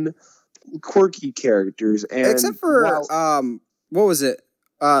fun, quirky characters. And except for what was it?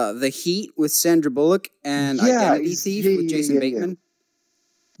 The Heat with Sandra Bullock and Identity Thief with Jason Bateman.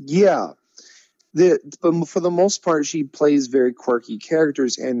 Yeah, but for the most part, she plays very quirky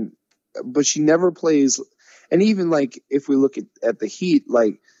characters but she never plays, and even like if we look at the Heat,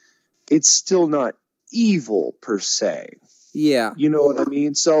 like it's still not evil per se. Yeah, you know what I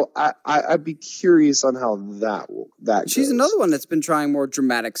mean. So I'd be curious on how that She's goes. another one that's been trying more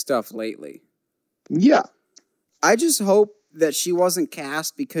dramatic stuff lately. Yeah, I just hope that she wasn't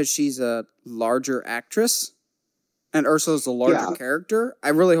cast because she's a larger actress, and Ursula's a larger character. I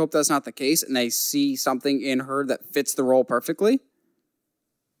really hope that's not the case, and they see something in her that fits the role perfectly.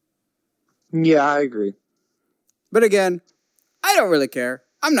 Yeah, I agree. But again, I don't really care.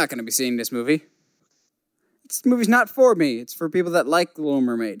 I'm not going to be seeing this movie. This movie's not for me. It's for people that like The Little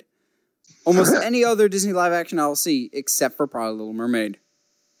Mermaid. Almost any other Disney live action I'll see, except for probably Little Mermaid.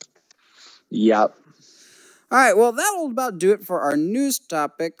 Yep. All right, well, that'll about do it for our news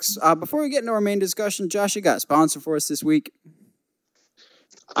topics. Before we get into our main discussion, Josh, you got a sponsor for us this week?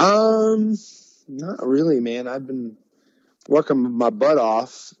 Not really, man. I've been working my butt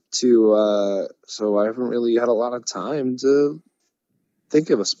off so I haven't really had a lot of time to think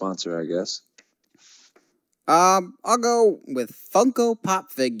of a sponsor, I guess. I'll go with Funko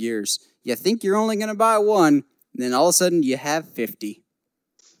Pop figures. You think you're only going to buy one, then all of a sudden you have 50.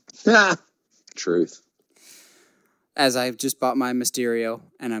 Truth. As I've just bought my Mysterio,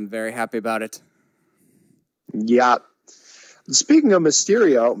 and I'm very happy about it. Yeah. Speaking of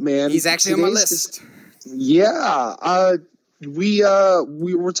Mysterio, man. He's actually on my list. Yeah. We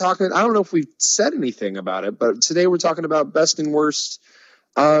were talking, I don't know if we've said anything about it, but today we're talking about best and worst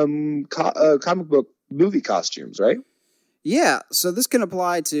comic book movie costumes, right? Yeah, so this can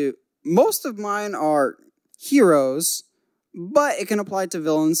apply to, most of mine are heroes, but it can apply to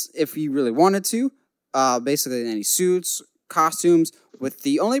villains if you really wanted to. Basically any suits, costumes, with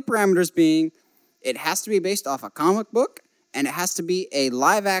the only parameters being it has to be based off a comic book, and it has to be a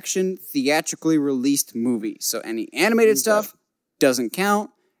live-action, theatrically released movie. So any animated stuff doesn't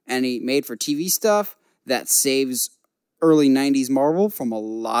count. Any made-for-TV stuff, that saves early 90s Marvel from a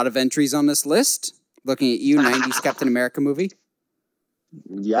lot of entries on this list. Looking at you, 90s Captain America movie.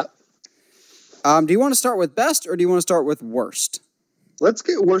 Yep. Do you want to start with best, or do you want to start with worst? Let's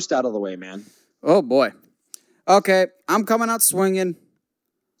get worst out of the way, man. Oh, boy. Okay, I'm coming out swinging.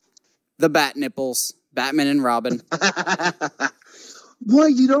 The Bat Nipples. Batman and Robin. What,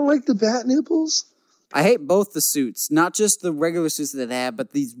 you don't like the Bat Nipples? I hate both the suits. Not just the regular suits that they have,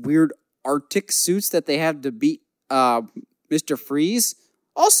 but these weird Arctic suits that they have to beat Mr. Freeze.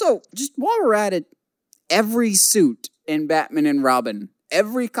 Also, just while we're at it, every suit in Batman and Robin,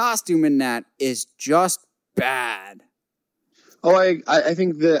 every costume in that is just bad. Oh, I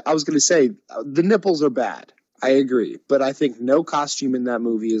think I was going to say, the nipples are bad. I agree. But I think no costume in that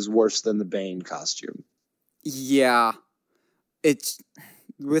movie is worse than the Bane costume. Yeah. It's,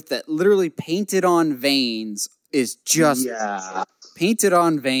 with that literally painted on veins is just painted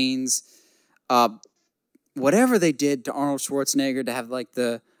on veins. Whatever they did to Arnold Schwarzenegger to have like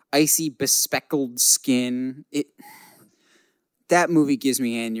the icy bespeckled skin, that movie gives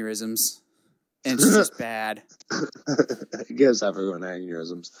me aneurysms. And it's just bad. It gives everyone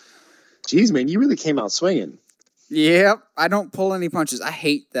aneurysms. Jeez, man, you really came out swinging. Yep, I don't pull any punches. I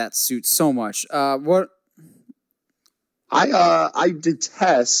hate that suit so much. What? I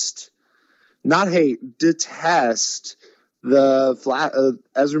detest not hate, detest the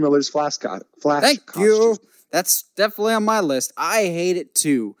Ezra Miller's Flash Thank costume. you. That's definitely on my list. I hate it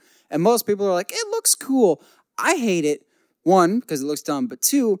too. And most people are like, it looks cool. I hate it. One, because it looks dumb, but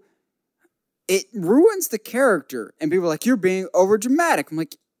two, it ruins the character. And people are like, you're being over dramatic. I'm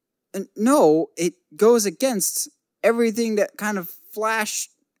like, no, it goes against everything that kind of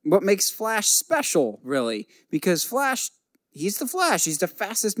what makes Flash special, really. Because Flash, he's the Flash. He's the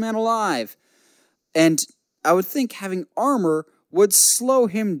fastest man alive. And I would think having armor would slow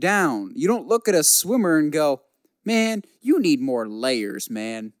him down. You don't look at a swimmer and go, man, you need more layers,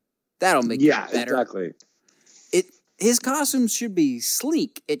 man. That'll make you better. Yeah, exactly. His costumes should be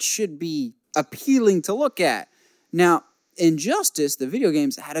sleek. It should be appealing to look at. Now, Injustice, the video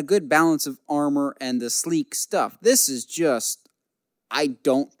games, had a good balance of armor and the sleek stuff. This is just, I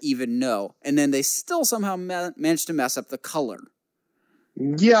don't even know. And then they still somehow managed to mess up the color.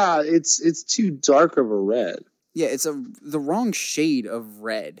 Yeah, it's too dark of a red. Yeah, it's the wrong shade of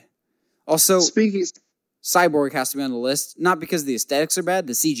red. Also, Cyborg has to be on the list, not because the aesthetics are bad,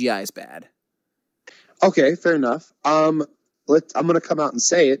 the CGI is bad. Okay, fair enough. I'm going to come out and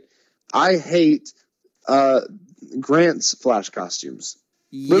say it. I hate Grant's Flash costumes.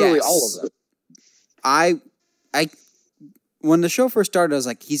 Literally all of them. I when the show first started, I was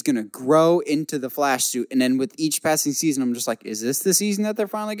like, he's going to grow into the Flash suit. And then with each passing season, I'm just like, is this the season that they're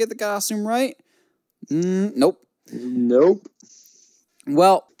finally get the costume right? Nope.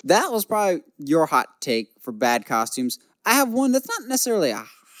 Well, that was probably your hot take for bad costumes. I have one that's not necessarily a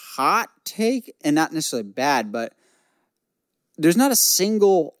hot take and not necessarily bad, but there's not a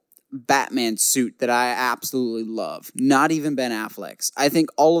single Batman suit that I absolutely love. Not even Ben Affleck's. I think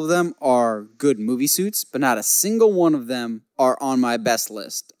all of them are good movie suits, but not a single one of them are on my best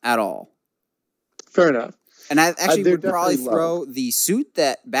list at all. Fair enough. And I actually would probably throw the suit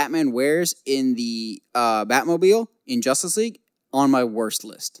that Batman wears in the Batmobile in Justice League on my worst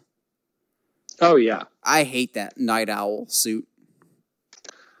list. Oh, yeah. I hate that Night Owl suit.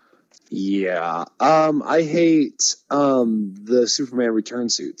 Yeah. I hate the Superman Return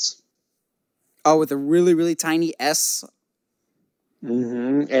suits. Oh, with a really, really tiny S?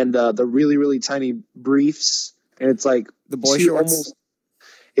 Mm-hmm. And the really, really tiny briefs. And it's like... The boy shorts?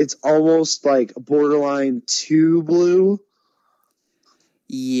 It's almost like borderline too blue.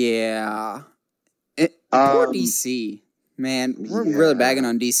 Yeah. Poor DC. Man, we're really bagging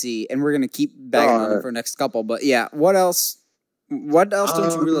on DC, and we're going to keep bagging on them for the next couple. But yeah, what else don't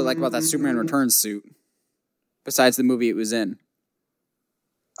you really like about that Superman Returns suit? Besides the movie it was in.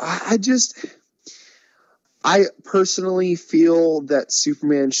 I personally feel that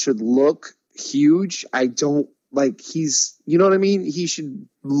Superman should look huge. I don't you know what I mean? He should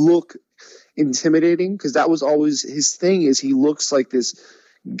look intimidating, because that was always his thing, is he looks like this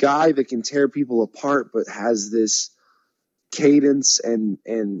guy that can tear people apart, but has this cadence and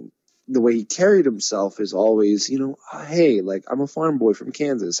the way he carried himself is always, hey, like, I'm a farm boy from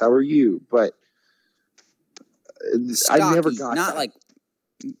Kansas. How are you? But stocky, I never got not that.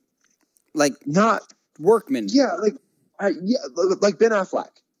 like not workman. Yeah, like Ben Affleck.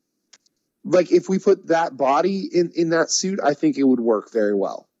 Like, if we put that body in that suit, I think it would work very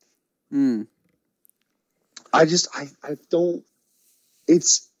well. I don't.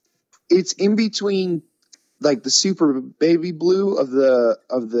 It's in between, like, the super baby blue of the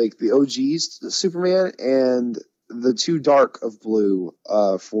OG's Superman and the too dark of blue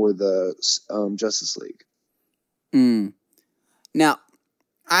for the Justice League. Now,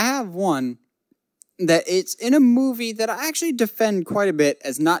 I have one that it's in a movie that I actually defend quite a bit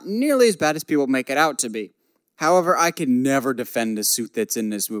as not nearly as bad as people make it out to be. However, I can never defend the suit that's in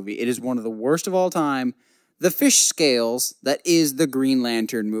this movie. It is one of the worst of all time. The fish scales that is the Green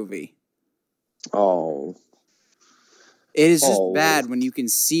Lantern movie. Oh. It is just bad when you can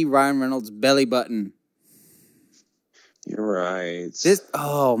see Ryan Reynolds' belly button. You're right.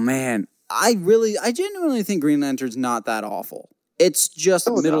 Oh, man. I genuinely think Green Lantern's not that awful. It's just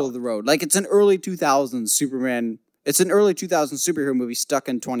middle of the road. Like, it's an early 2000s Superman. It's an early 2000s superhero movie stuck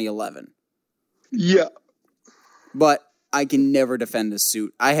in 2011. Yeah. But I can never defend this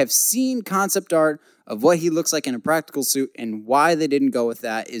suit. I have seen concept art of what he looks like in a practical suit, and why they didn't go with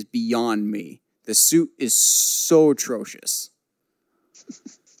that is beyond me. The suit is so atrocious.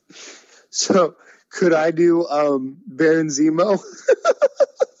 So, could I do Baron Zemo?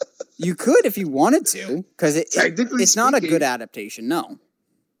 You could if you wanted to, because it's not a good adaptation, no.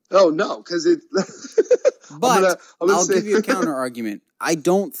 Oh, no, because it... But I'll give you a counter argument. I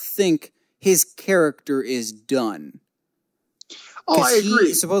don't think his character is done. Oh, I agree.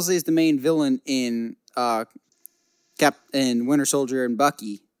 He supposedly is the main villain in Winter Soldier and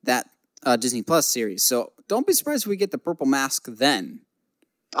Bucky. That Disney Plus series. So don't be surprised if we get the Purple Mask then.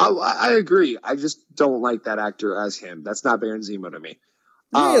 I agree. I just don't like that actor as him. That's not Baron Zemo to me.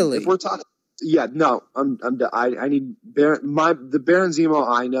 Really? If we're talking, yeah, no, I need the Baron Zemo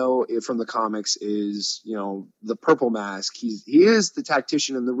I know from the comics is, the Purple Mask. He is the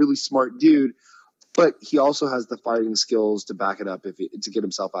tactician and the really smart dude, but he also has the fighting skills to back it up to get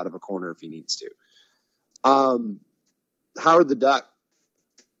himself out of a corner if he needs to. Howard the Duck.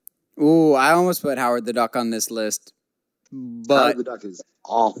 Ooh, I almost put Howard the Duck on this list, but Howard the Duck is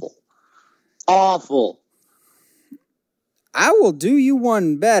awful. Awful. I will do you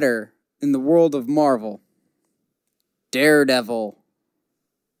one better in the world of Marvel. Daredevil.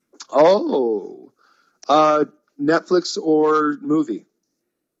 Oh. Netflix or movie?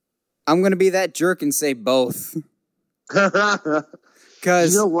 I'm going to be that jerk and say both.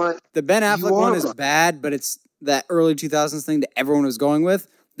 Because you know what? The Ben Affleck one is bad, but it's that early 2000s thing that everyone was going with.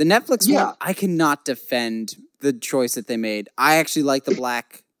 The Netflix one, I cannot defend the choice that they made. I actually like the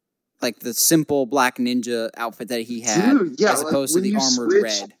black, like the simple black ninja outfit that he had, as opposed to the armored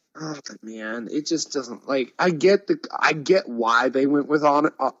red. Oh man, it just doesn't I get why they went with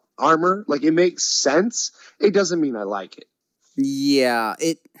armor. Like, it makes sense. It doesn't mean I like it. Yeah,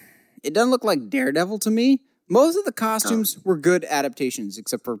 it doesn't look like Daredevil to me. Most of the costumes were good adaptations,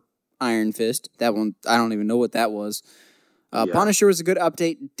 except for Iron Fist. That one, I don't even know what that was. Punisher was a good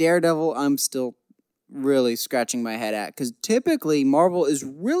update. Daredevil, I'm still really scratching my head at, because typically Marvel is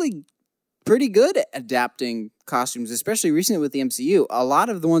really pretty good at adapting costumes, especially recently with the MCU. A lot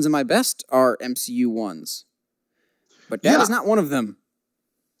of the ones in my best are MCU ones, but that is not one of them.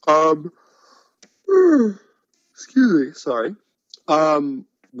 Excuse me, sorry.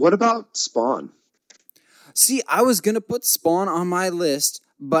 What about Spawn? See, I was gonna put Spawn on my list,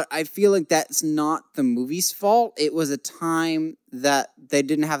 but I feel like that's not the movie's fault. It was a time that they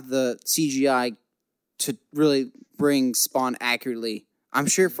didn't have the CGI to really bring Spawn accurately. I'm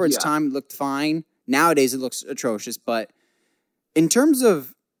sure for its time it looked fine. Nowadays it looks atrocious, but in terms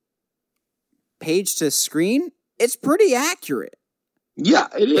of page to screen, it's pretty accurate. Yeah,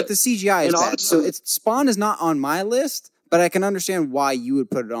 it is. But the CGI is bad. So Spawn is not on my list, but I can understand why you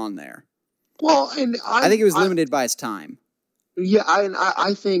would put it on there. Well, and I think it was limited by its time. Yeah,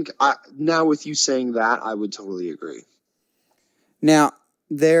 I think now with you saying that, I would totally agree. Now,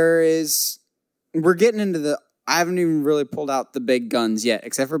 we're getting into I haven't even really pulled out the big guns yet,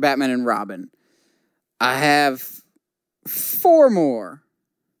 except for Batman and Robin. I have 4 more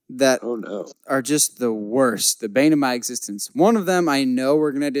that are just the worst, the bane of my existence. One of them I know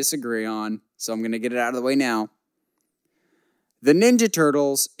we're going to disagree on, so I'm going to get it out of the way now. The Ninja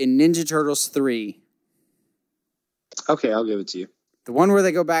Turtles in Ninja Turtles 3. Okay, I'll give it to you. The one where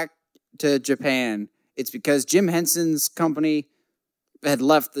they go back to Japan, it's because Jim Henson's company had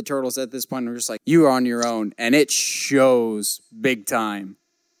left the Turtles at this point and were just like, you are on your own, and it shows big time.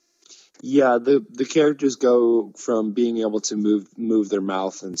 Yeah, the characters go from being able to move their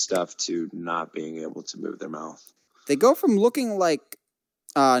mouth and stuff to not being able to move their mouth. They go from looking like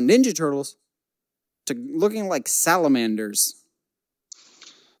Ninja Turtles to looking like salamanders.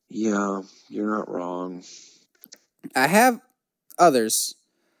 Yeah, you're not wrong. I have others.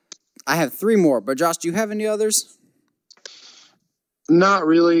 I have 3 more, but Josh, do you have any others? Not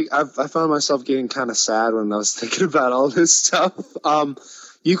really. I found myself getting kind of sad when I was thinking about all this stuff.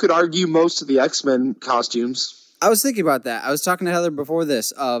 You could argue most of the X-Men costumes. I was thinking about that. I was talking to Heather before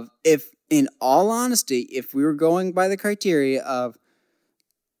this of if, in all honesty, if we were going by the criteria of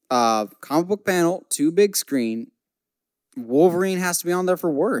comic book panel to big screen, Wolverine has to be on there for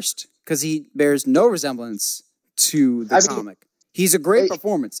worst because he bears no resemblance to the comic. He's a great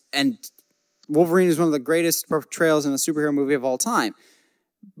performance, and Wolverine is one of the greatest portrayals in a superhero movie of all time.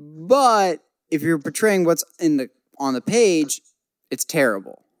 But if you're portraying what's on the page, it's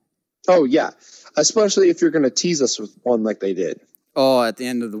terrible. Oh, yeah. Especially if you're going to tease us with one like they did. Oh, at the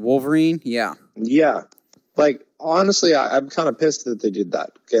end of the Wolverine? Yeah. Yeah. Like, honestly, I'm kind of pissed that they did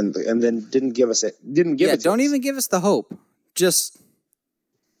that and then didn't give us it. Don't even give us the hope. Just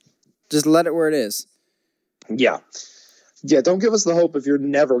let it where it is. Yeah. Yeah, don't give us the hope if you're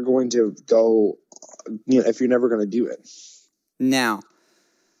never going to go, if you're never going to do it. Now,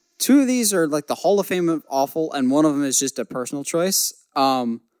 2 of these are like the Hall of Fame of awful, and one of them is just a personal choice.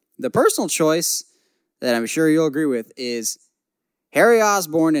 The personal choice that I'm sure you'll agree with is Harry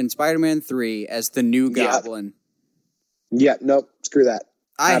Osborn in Spider-Man 3 as the new Goblin. Yeah, nope, screw that.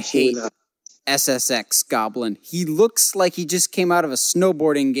 I hate SSX Goblin. He looks like he just came out of a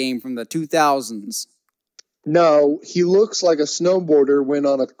snowboarding game from the 2000s. No, he looks like a snowboarder went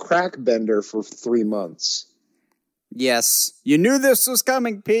on a crack bender for 3 months. Yes. You knew this was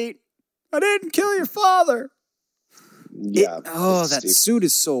coming, Pete. I didn't kill your father. Yeah. That suit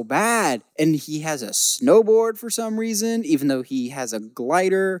is so bad. And he has a snowboard for some reason, even though he has a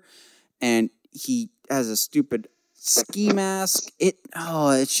glider and he has a stupid ski mask.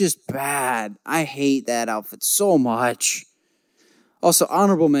 It's just bad. I hate that outfit so much. Also,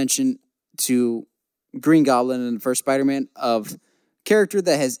 honorable mention to Green Goblin in the first Spider-Man of character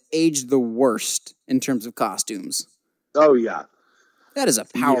that has aged the worst in terms of costumes. Oh, yeah. That is a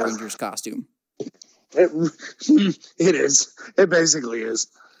Power Rangers costume. It is. It basically is.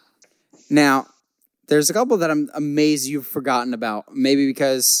 Now, there's a couple that I'm amazed you've forgotten about. Maybe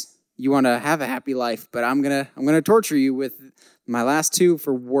because you want to have a happy life, but I'm gonna torture you with my last two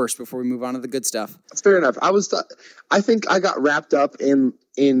for worst before we move on to the good stuff. That's fair enough. I think I got wrapped up in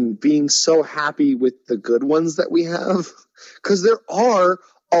being so happy with the good ones that we have, because there are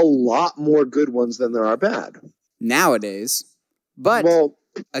a lot more good ones than there are bad nowadays. But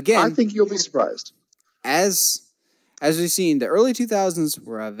again, I think you'll be surprised. As we've seen, the early 2000s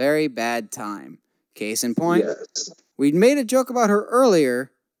were a very bad time. Case in point, yes. We'd made a joke about her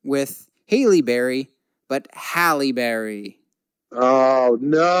earlier with Halle Berry, but Halle Berry. Oh,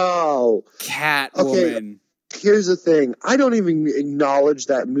 no. Catwoman. Okay, here's the thing. I don't even acknowledge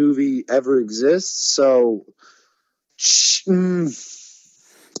that movie ever exists, so...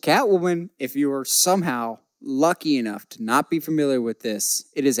 Catwoman, if you are somehow lucky enough to not be familiar with this,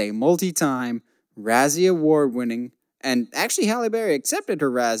 it is a multi-time Razzie Award-winning, and actually Halle Berry accepted her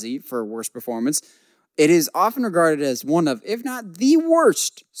Razzie for worst performance. It is often regarded as one of, if not the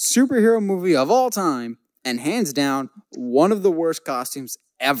worst, superhero movie of all time, and hands down, one of the worst costumes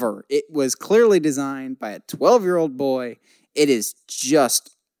ever. It was clearly designed by a 12-year-old boy. It is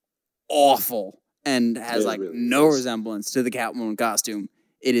just awful and has no resemblance to the Catwoman costume.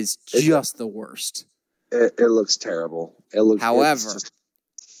 It is just the worst. It looks terrible. However,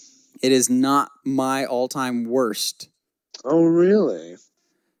 it is not my all-time worst. Oh, really?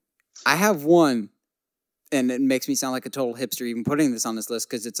 I have one, and it makes me sound like a total hipster even putting this on this list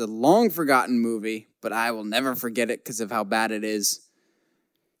because it's a long-forgotten movie, but I will never forget it because of how bad it is.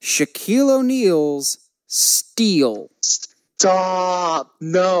 Shaquille O'Neal's Steel. Stop!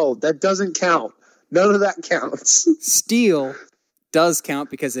 No, that doesn't count. None of that counts. Steel does count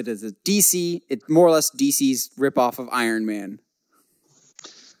because it is a DC, it's more or less DC's ripoff of Iron Man.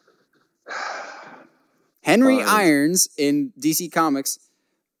 Henry Irons in DC Comics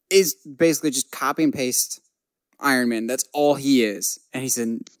is basically just copy and paste Iron Man. That's all he is. And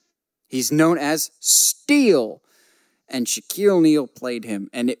he's known as Steel. And Shaquille O'Neal played him.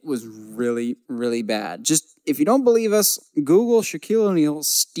 And it was really, really bad. Just, if you don't believe us, Google Shaquille O'Neal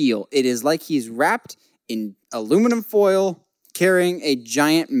Steel. It is like he's wrapped in aluminum foil carrying a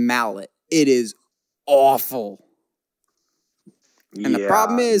giant mallet. It is awful. And the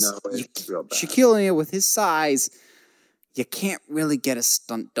problem is, Shaquille O'Neal, with his size, you can't really get a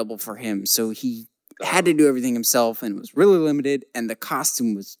stunt double for him. So he had to do everything himself and was really limited. And the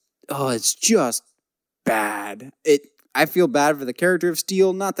costume was, it's just bad. I feel bad for the character of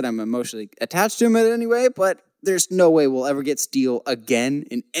Steel. Not that I'm emotionally attached to him in any way, but there's no way we'll ever get Steel again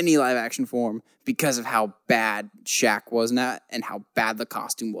in any live action form because of how bad Shaq was in that and how bad the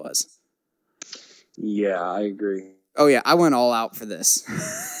costume was. Yeah, I agree. Oh, yeah, I went all out for this.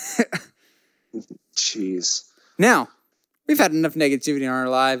 Jeez. Now, we've had enough negativity in our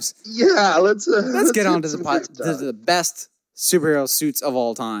lives. Yeah, let's get on to the best superhero suits of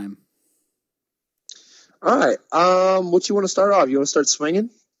all time. All right. What you want to start off? You want to start swinging?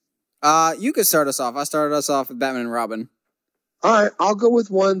 You could start us off. I started us off with Batman and Robin. All right, I'll go with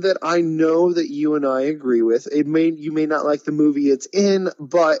one that I know that you and I agree with. You may not like the movie it's in,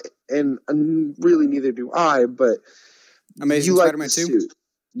 and really neither do I. But Amazing Spider-Man 2.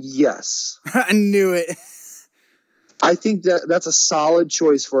 Yes, I knew it. I think that's a solid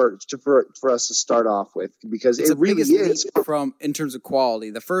choice for us to start off with because it really is from in terms of quality.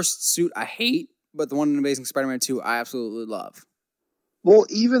 The first suit I hate, but the one in Amazing Spider-Man 2 I absolutely love. Well,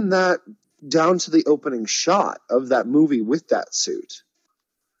 even that. Down to the opening shot of that movie with that suit.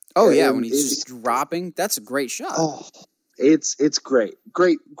 Oh, yeah, when he's just dropping. That's a great shot. Oh, it's great.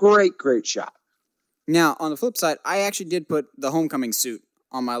 Great shot. Now, on the flip side, I actually did put the Homecoming suit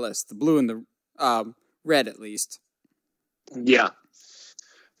on my list. The blue and the red, at least. Yeah.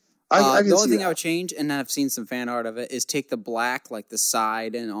 I the only thing I would change, and I've seen some fan art of it, is take the black, like the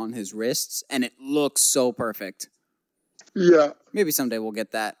side and on his wrists, and it looks so perfect. Yeah. Maybe someday we'll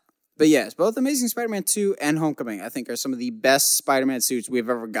get that. But yes, both Amazing Spider-Man 2 and Homecoming, I think, are some of the best Spider-Man suits we've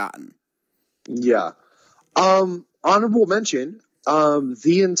ever gotten. Yeah. Honorable mention,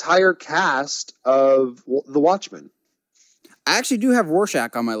 the entire cast of The Watchmen. I actually do have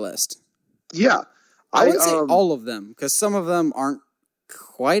Rorschach on my list. Yeah. I wouldn't say all of them, because some of them aren't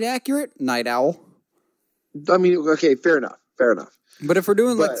quite accurate. Night Owl. I mean, okay, fair enough. But if we're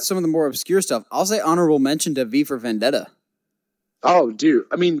doing like some of the more obscure stuff, I'll say honorable mention to V for Vendetta. Oh, dude.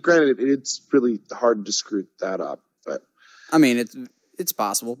 I mean, granted, it's really hard to screw that up, but I mean, it's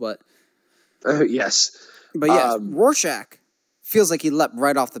possible, but yes. But yes, Rorschach feels like he leapt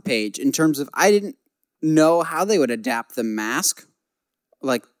right off the page in terms of I didn't know how they would adapt the mask,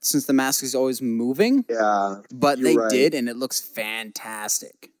 like since the mask is always moving. Yeah, but they did, and it looks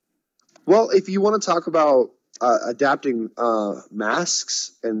fantastic. Well, if you want to talk about adapting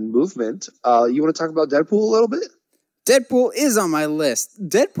masks and movement, you want to talk about Deadpool a little bit? Deadpool is on my list.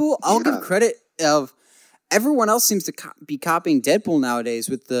 Deadpool, I'll give credit of everyone else seems to be copying Deadpool nowadays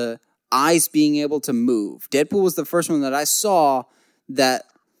with the eyes being able to move. Deadpool was the first one that I saw that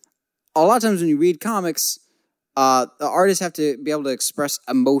a lot of times when you read comics, the artists have to be able to express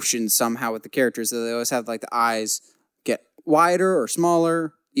emotion somehow with the characters. So they always have like the eyes get wider or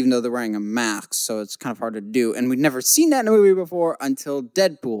smaller, even though they're wearing a mask. So it's kind of hard to do. And we'd never seen that in a movie before until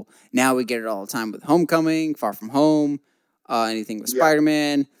Deadpool. Now we get it all the time with Homecoming, Far From Home, anything with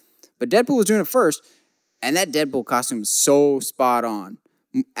Spider-Man. But Deadpool was doing it first. And that Deadpool costume is so spot on.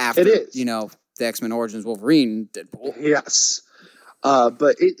 After, the X-Men Origins Wolverine Deadpool. Yes.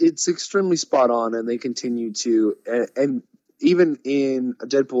 But it's extremely spot on, and they continue to, and even in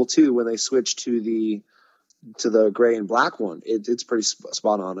Deadpool 2, when they switch to the gray and black one, it's pretty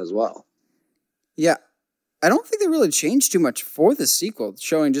spot on as well. Yeah. I don't think they really changed too much for the sequel,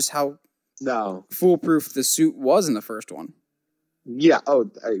 showing just how foolproof the suit was in the first one. Yeah,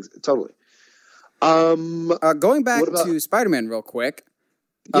 totally. Going back to Spider-Man real quick,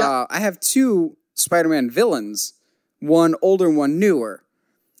 I have two Spider-Man villains, one older and one newer.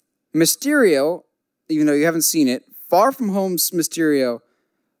 Mysterio, even though you haven't seen it, Far From Home's Mysterio,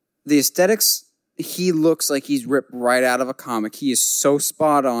 the aesthetics, he looks like he's ripped right out of a comic. He is so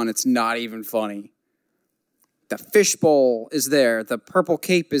spot on, it's not even funny. The fishbowl is there, the purple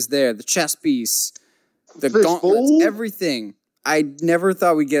cape is there, the chest piece, the gauntlets, everything. I never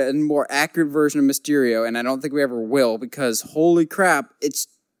thought we'd get a more accurate version of Mysterio, and I don't think we ever will, because holy crap,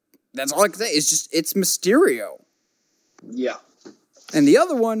 that's all I can say. It's Mysterio. Yeah. And the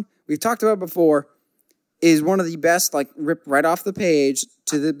other one we've talked about before is one of the best, like ripped right off the page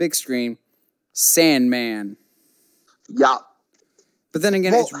to the big screen, Sandman. Yeah. But then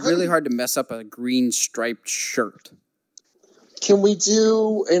again, it's really hard to mess up a green striped shirt. Can we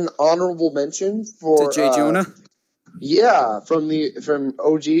do an honorable mention for J. Jonah? Yeah, from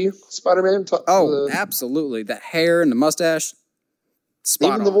OG Spider-Man. Absolutely. The hair and the mustache.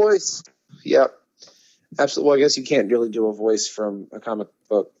 Spot Even the voice. Yep. Absolutely. Well, I guess you can't really do a voice from a comic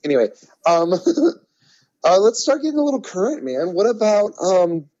book. Anyway, let's start getting a little current, man. What about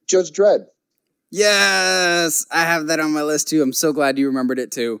Judge Dredd? Yes, I have that on my list too. I'm so glad you remembered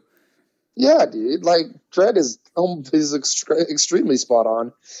it too. Yeah, dude. Like Dredd is extremely spot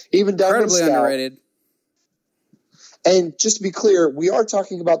on. Even down incredibly underrated. And just to be clear, we are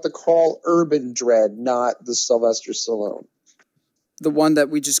talking about the Carl Urban Dredd, not the Sylvester Stallone. The one that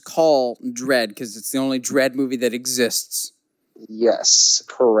we just call Dredd because it's the only Dredd movie that exists. Yes,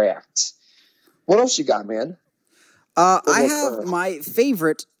 correct. What else you got, man? I have my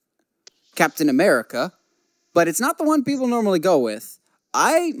favorite Captain America, but it's not the one people normally go with.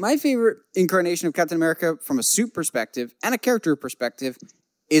 My favorite incarnation of Captain America from a suit perspective and a character perspective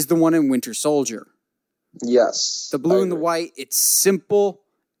is the one in Winter Soldier. Yes. The blue and the white, it's simple,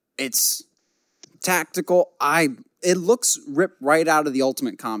 it's tactical. It looks ripped right out of the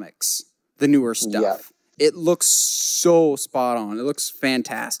Ultimate Comics, the newer stuff. Yeah. It looks so spot on. It looks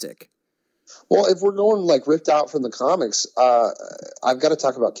fantastic. Well, if we're going like ripped out from the comics, I've got to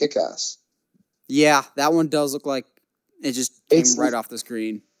talk about Kick-Ass. Yeah, that one does look like it just came right off the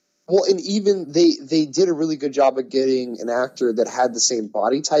screen. Well, and even they did a really good job of getting an actor that had the same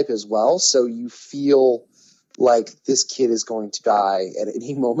body type as well, so you feel like this kid is going to die at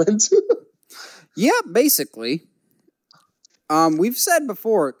any moment. Yeah, basically. We've said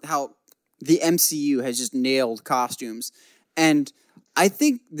before how the MCU has just nailed costumes, and I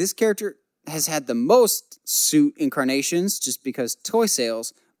think this character has had the most suit incarnations just because toy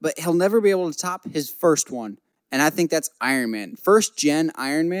sales, but he'll never be able to top his first one. And I think that's Iron Man. First gen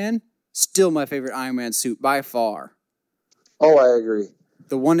Iron Man, still my favorite Iron Man suit by far. Oh, I agree.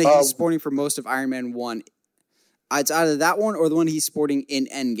 The one that he's sporting for most of Iron Man 1. It's either that one or the one he's sporting in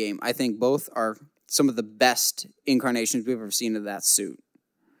Endgame. I think both are some of the best incarnations we've ever seen of that suit.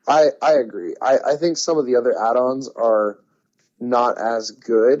 I agree. I think some of the other add-ons are not as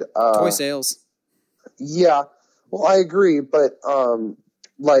good. Toy sales. Yeah. Well, I agree, but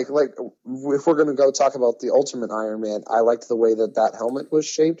like if we're gonna go talk about the Ultimate Iron Man, I liked the way that helmet was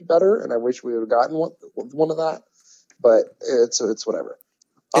shaped better, and I wish we would have gotten one of that. But it's whatever.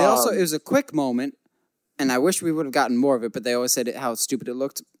 It was a quick moment, and I wish we would have gotten more of it. But they always said how stupid it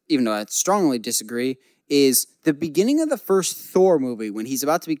looked, even though I strongly disagree. Is the beginning of the first Thor movie when he's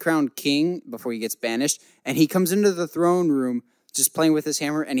about to be crowned king before he gets banished, and he comes into the throne room just playing with his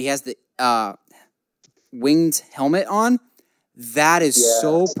hammer, and he has the winged helmet on. That is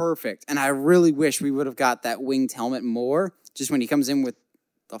so perfect, and I really wish we would have got that winged helmet more. Just when he comes in with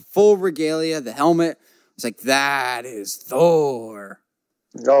the full regalia, the helmet, it's like, that is Thor.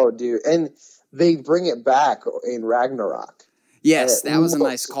 Oh, dude, and they bring it back in Ragnarok. Yes, that was a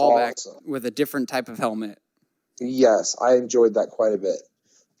nice callback with a different type of helmet. Yes, I enjoyed that quite a bit.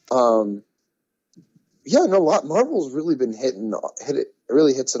 Marvel's really been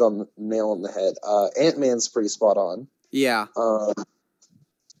really hits it on the nail on the head. Ant-Man's pretty spot on. Yeah.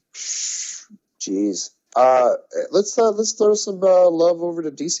 Jeez. Let's throw some love over to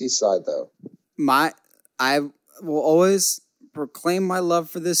DC's side though. I will always proclaim my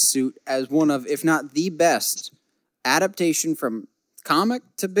love for this suit as one of, if not the best adaptation from comic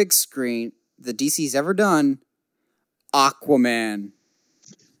to big screen the DC's ever done. Aquaman.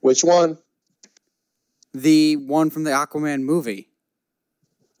 Which one? The one from the Aquaman movie.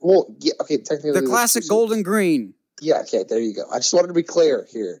 Well, yeah, okay, technically the classic gold and green. Yeah, okay, there you go. I just wanted to be clear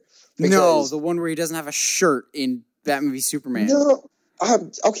here. No, the one where he doesn't have a shirt in Batman v Superman. No,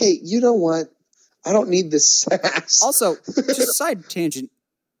 okay, you know what? I don't need this sass. Also, just a side tangent.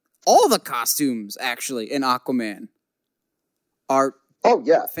 All the costumes, actually, in Aquaman are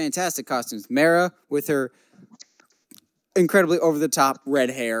fantastic costumes. Mera with her incredibly over-the-top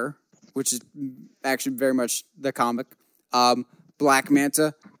red hair, which is actually very much the comic. Black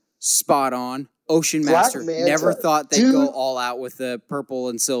Manta, spot on. Ocean Master, never thought they'd go all out with the purple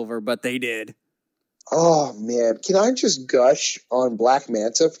and silver, but they did. Oh, man. Can I just gush on Black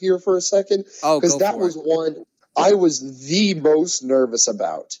Manta here for a second? Oh, because that was one I was the most nervous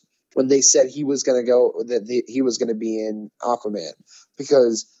about when they said he was going to he was going to be in Aquaman,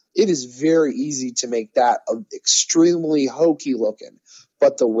 because it is very easy to make that extremely hokey looking,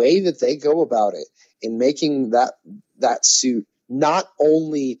 but the way that they go about it in making that suit not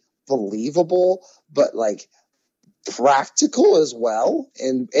only believable but like practical as well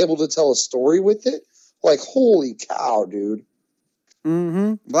and able to tell a story with it, like, holy cow, dude.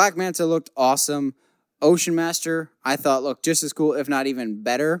 Black Manta looked awesome. Ocean Master, I thought, looked just as cool, if not even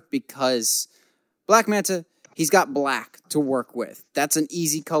better, because Black Manta, he's got black to work with. That's an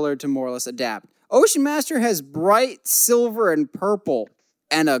easy color to more or less adapt. Ocean Master has bright silver and purple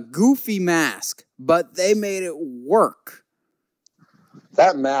and a goofy mask, but they made it work.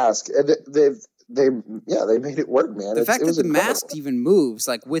 That mask, they made it work, man. The fact that the mask even moves,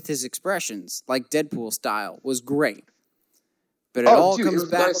 like, with his expressions, like Deadpool style, was great. But it comes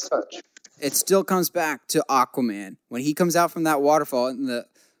back. Nice touch. It still comes back to Aquaman. When he comes out from that waterfall in the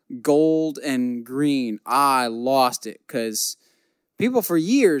gold and green, I lost it, because people for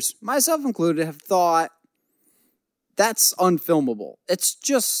years, myself included, have thought that's unfilmable. It's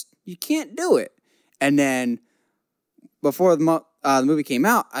just, you can't do it. And then before the movie came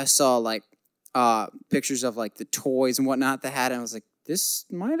out, I saw like pictures of like the toys and whatnot they had, and I was like, this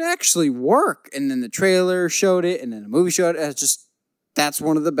might actually work. And then the trailer showed it, and then the movie showed it. That's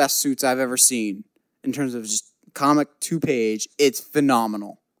one of the best suits I've ever seen in terms of just comic 2-page. It's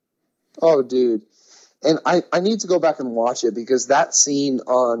phenomenal. Oh, dude. And I need to go back and watch it, because that scene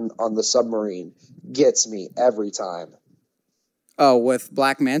on the submarine gets me every time. Oh, with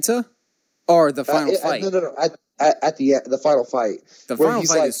Black Manta? Or the final fight? No. At the end, the final fight. The final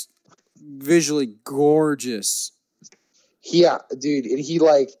fight is visually gorgeous. Yeah, dude. And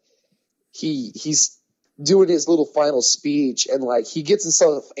he's doing his little final speech, and like he gets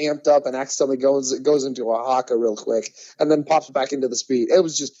himself amped up and accidentally goes into a haka real quick, and then pops back into the speed. It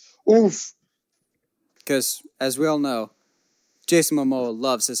was just oof. Because as we all know, Jason Momoa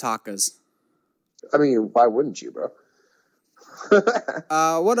loves his hakas. I mean, why wouldn't you, bro?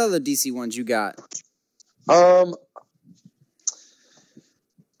 What other DC ones you got? I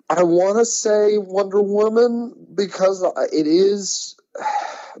want to say Wonder Woman, because it is,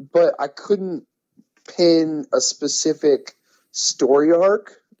 but I couldn't pin a specific story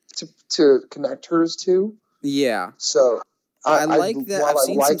arc to connect hers to. Yeah. So I like that. I've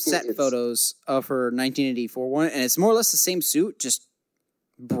seen some set photos of her 1984 one, and it's more or less the same suit, just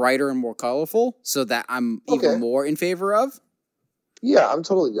brighter and more colorful, so that I'm even more in favor of. Yeah, I'm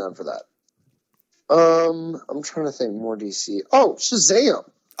totally down for that. I'm trying to think more DC. Oh, Shazam!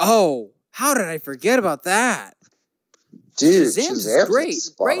 Oh, how did I forget about that? Dude, Shazam's Shazam's great.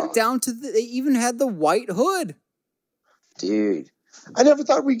 spot Right on. down to they even had the white hood. Dude, I never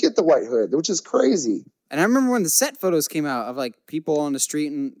thought we'd get the white hood, which is crazy. And I remember when the set photos came out of like people on the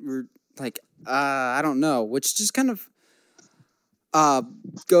street and were like, I don't know, which just kind of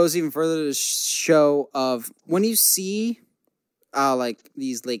goes even further to show of when you see like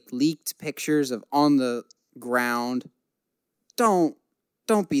these like leaked pictures of on the ground, don't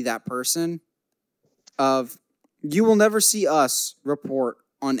be that person. Of you will never see us report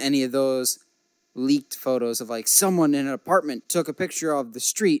on any of those leaked photos of like someone in an apartment took a picture of the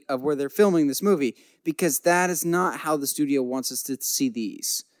street of where they're filming this movie, because that is not how the studio wants us to see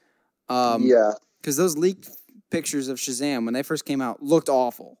these. Yeah. Because those leaked pictures of Shazam when they first came out looked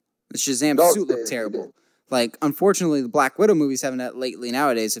awful. The Shazam suit looked terrible. Like, unfortunately, the Black Widow movies haven't that lately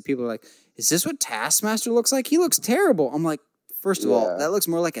nowadays. So people are like, is this what Taskmaster looks like? He looks terrible. I'm like, first of all, that looks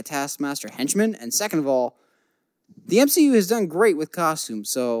more like a Taskmaster henchman. And second of all, the MCU has done great with costumes.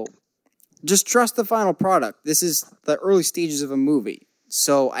 So just trust the final product. This is the early stages of a movie.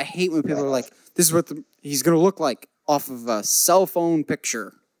 So I hate when people are like, this is what he's going to look like off of a cell phone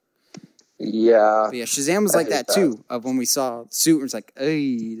picture. Yeah. But yeah, Shazam was like that too. Of when we saw the suit, it was like,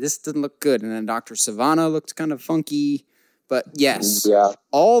 hey, this doesn't look good. And then Dr. Sivana looked kind of funky. But yes,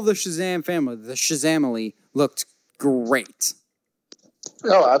 all the Shazam family, the Shazamily, looked great.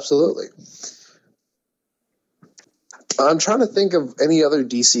 Oh, absolutely. I'm trying to think of any other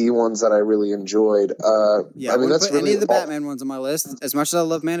DC ones that I really enjoyed. I mean, that's put really any of the Batman ones on my list. As much as I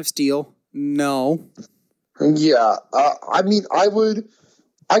love Man of Steel, no. Yeah, I mean,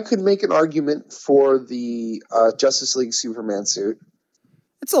 I could make an argument for the Justice League Superman suit.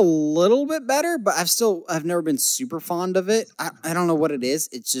 It's a little bit better, but I've never been super fond of it. I don't know what it is.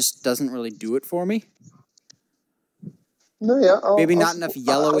 It just doesn't really do it for me. No, yeah. Maybe not enough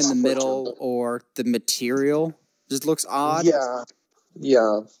yellow in the middle, or the material just looks odd.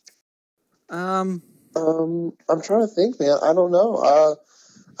 Yeah. I'm trying to think, man. I don't know.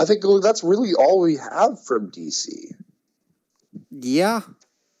 I think that's really all we have from DC. Yeah.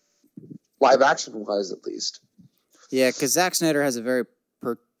 Live action wise, at least. Yeah, because Zack Snyder has a very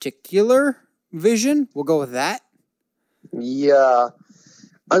particular vision. We'll go with that. Yeah.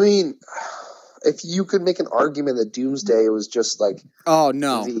 I mean, if you could make an argument that Doomsday was just like... Oh,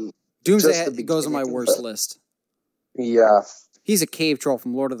 no. Doomsday goes on my worst list. Yeah. He's a cave troll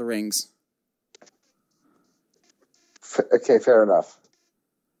from Lord of the Rings. Okay, fair enough.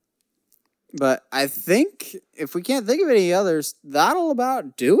 But I think if we can't think of any others, that'll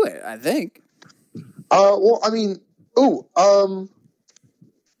about do it, I think. Well, I mean,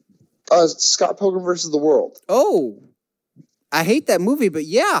 Scott Pilgrim versus the World. Oh, I hate that movie, but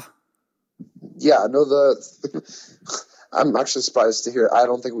yeah. Yeah, no, I'm actually surprised to hear. I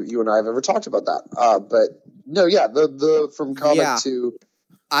don't think you and I have ever talked about that. But no, yeah, the from comic to.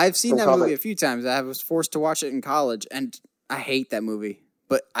 I've seen that movie a few times. I was forced to watch it in college, and I hate that movie.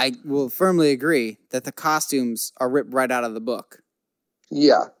 But I will firmly agree that the costumes are ripped right out of the book.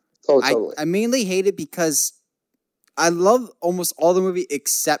 Yeah, totally. I mainly hate it because I love almost all the movie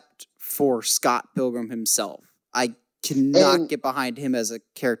except for Scott Pilgrim himself. I cannot get behind him as a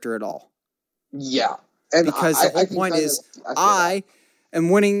character at all. Yeah. And because the whole point is I am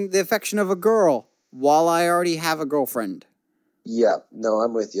winning the affection of a girl while I already have a girlfriend. Yeah, no,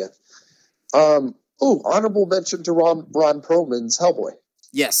 I'm with you. Honorable mention to Ron Perlman's Hellboy.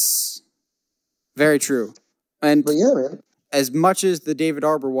 Yes. Very true. And but yeah, man. As much as the David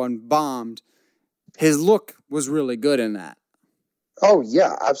Harbour one bombed, his look was really good in that. Oh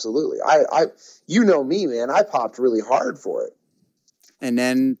yeah, absolutely. I you know me, man. I popped really hard for it. And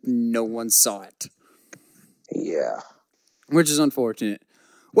then no one saw it. Yeah. Which is unfortunate.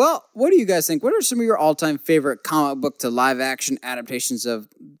 Well, what do you guys think? What are some of your all-time favorite comic book to live-action adaptations of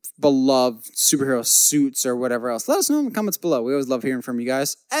beloved superhero suits or whatever else? Let us know in the comments below. We always love hearing from you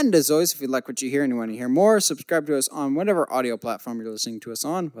guys. And as always, if you like what you hear and you want to hear more, subscribe to us on whatever audio platform you're listening to us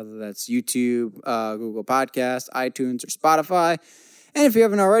on, whether that's YouTube, Google Podcasts, iTunes, or Spotify. And if you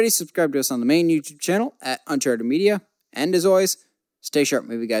haven't already, subscribe to us on the main YouTube channel at Uncharted Media. And as always, stay sharp,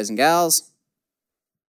 movie guys and gals.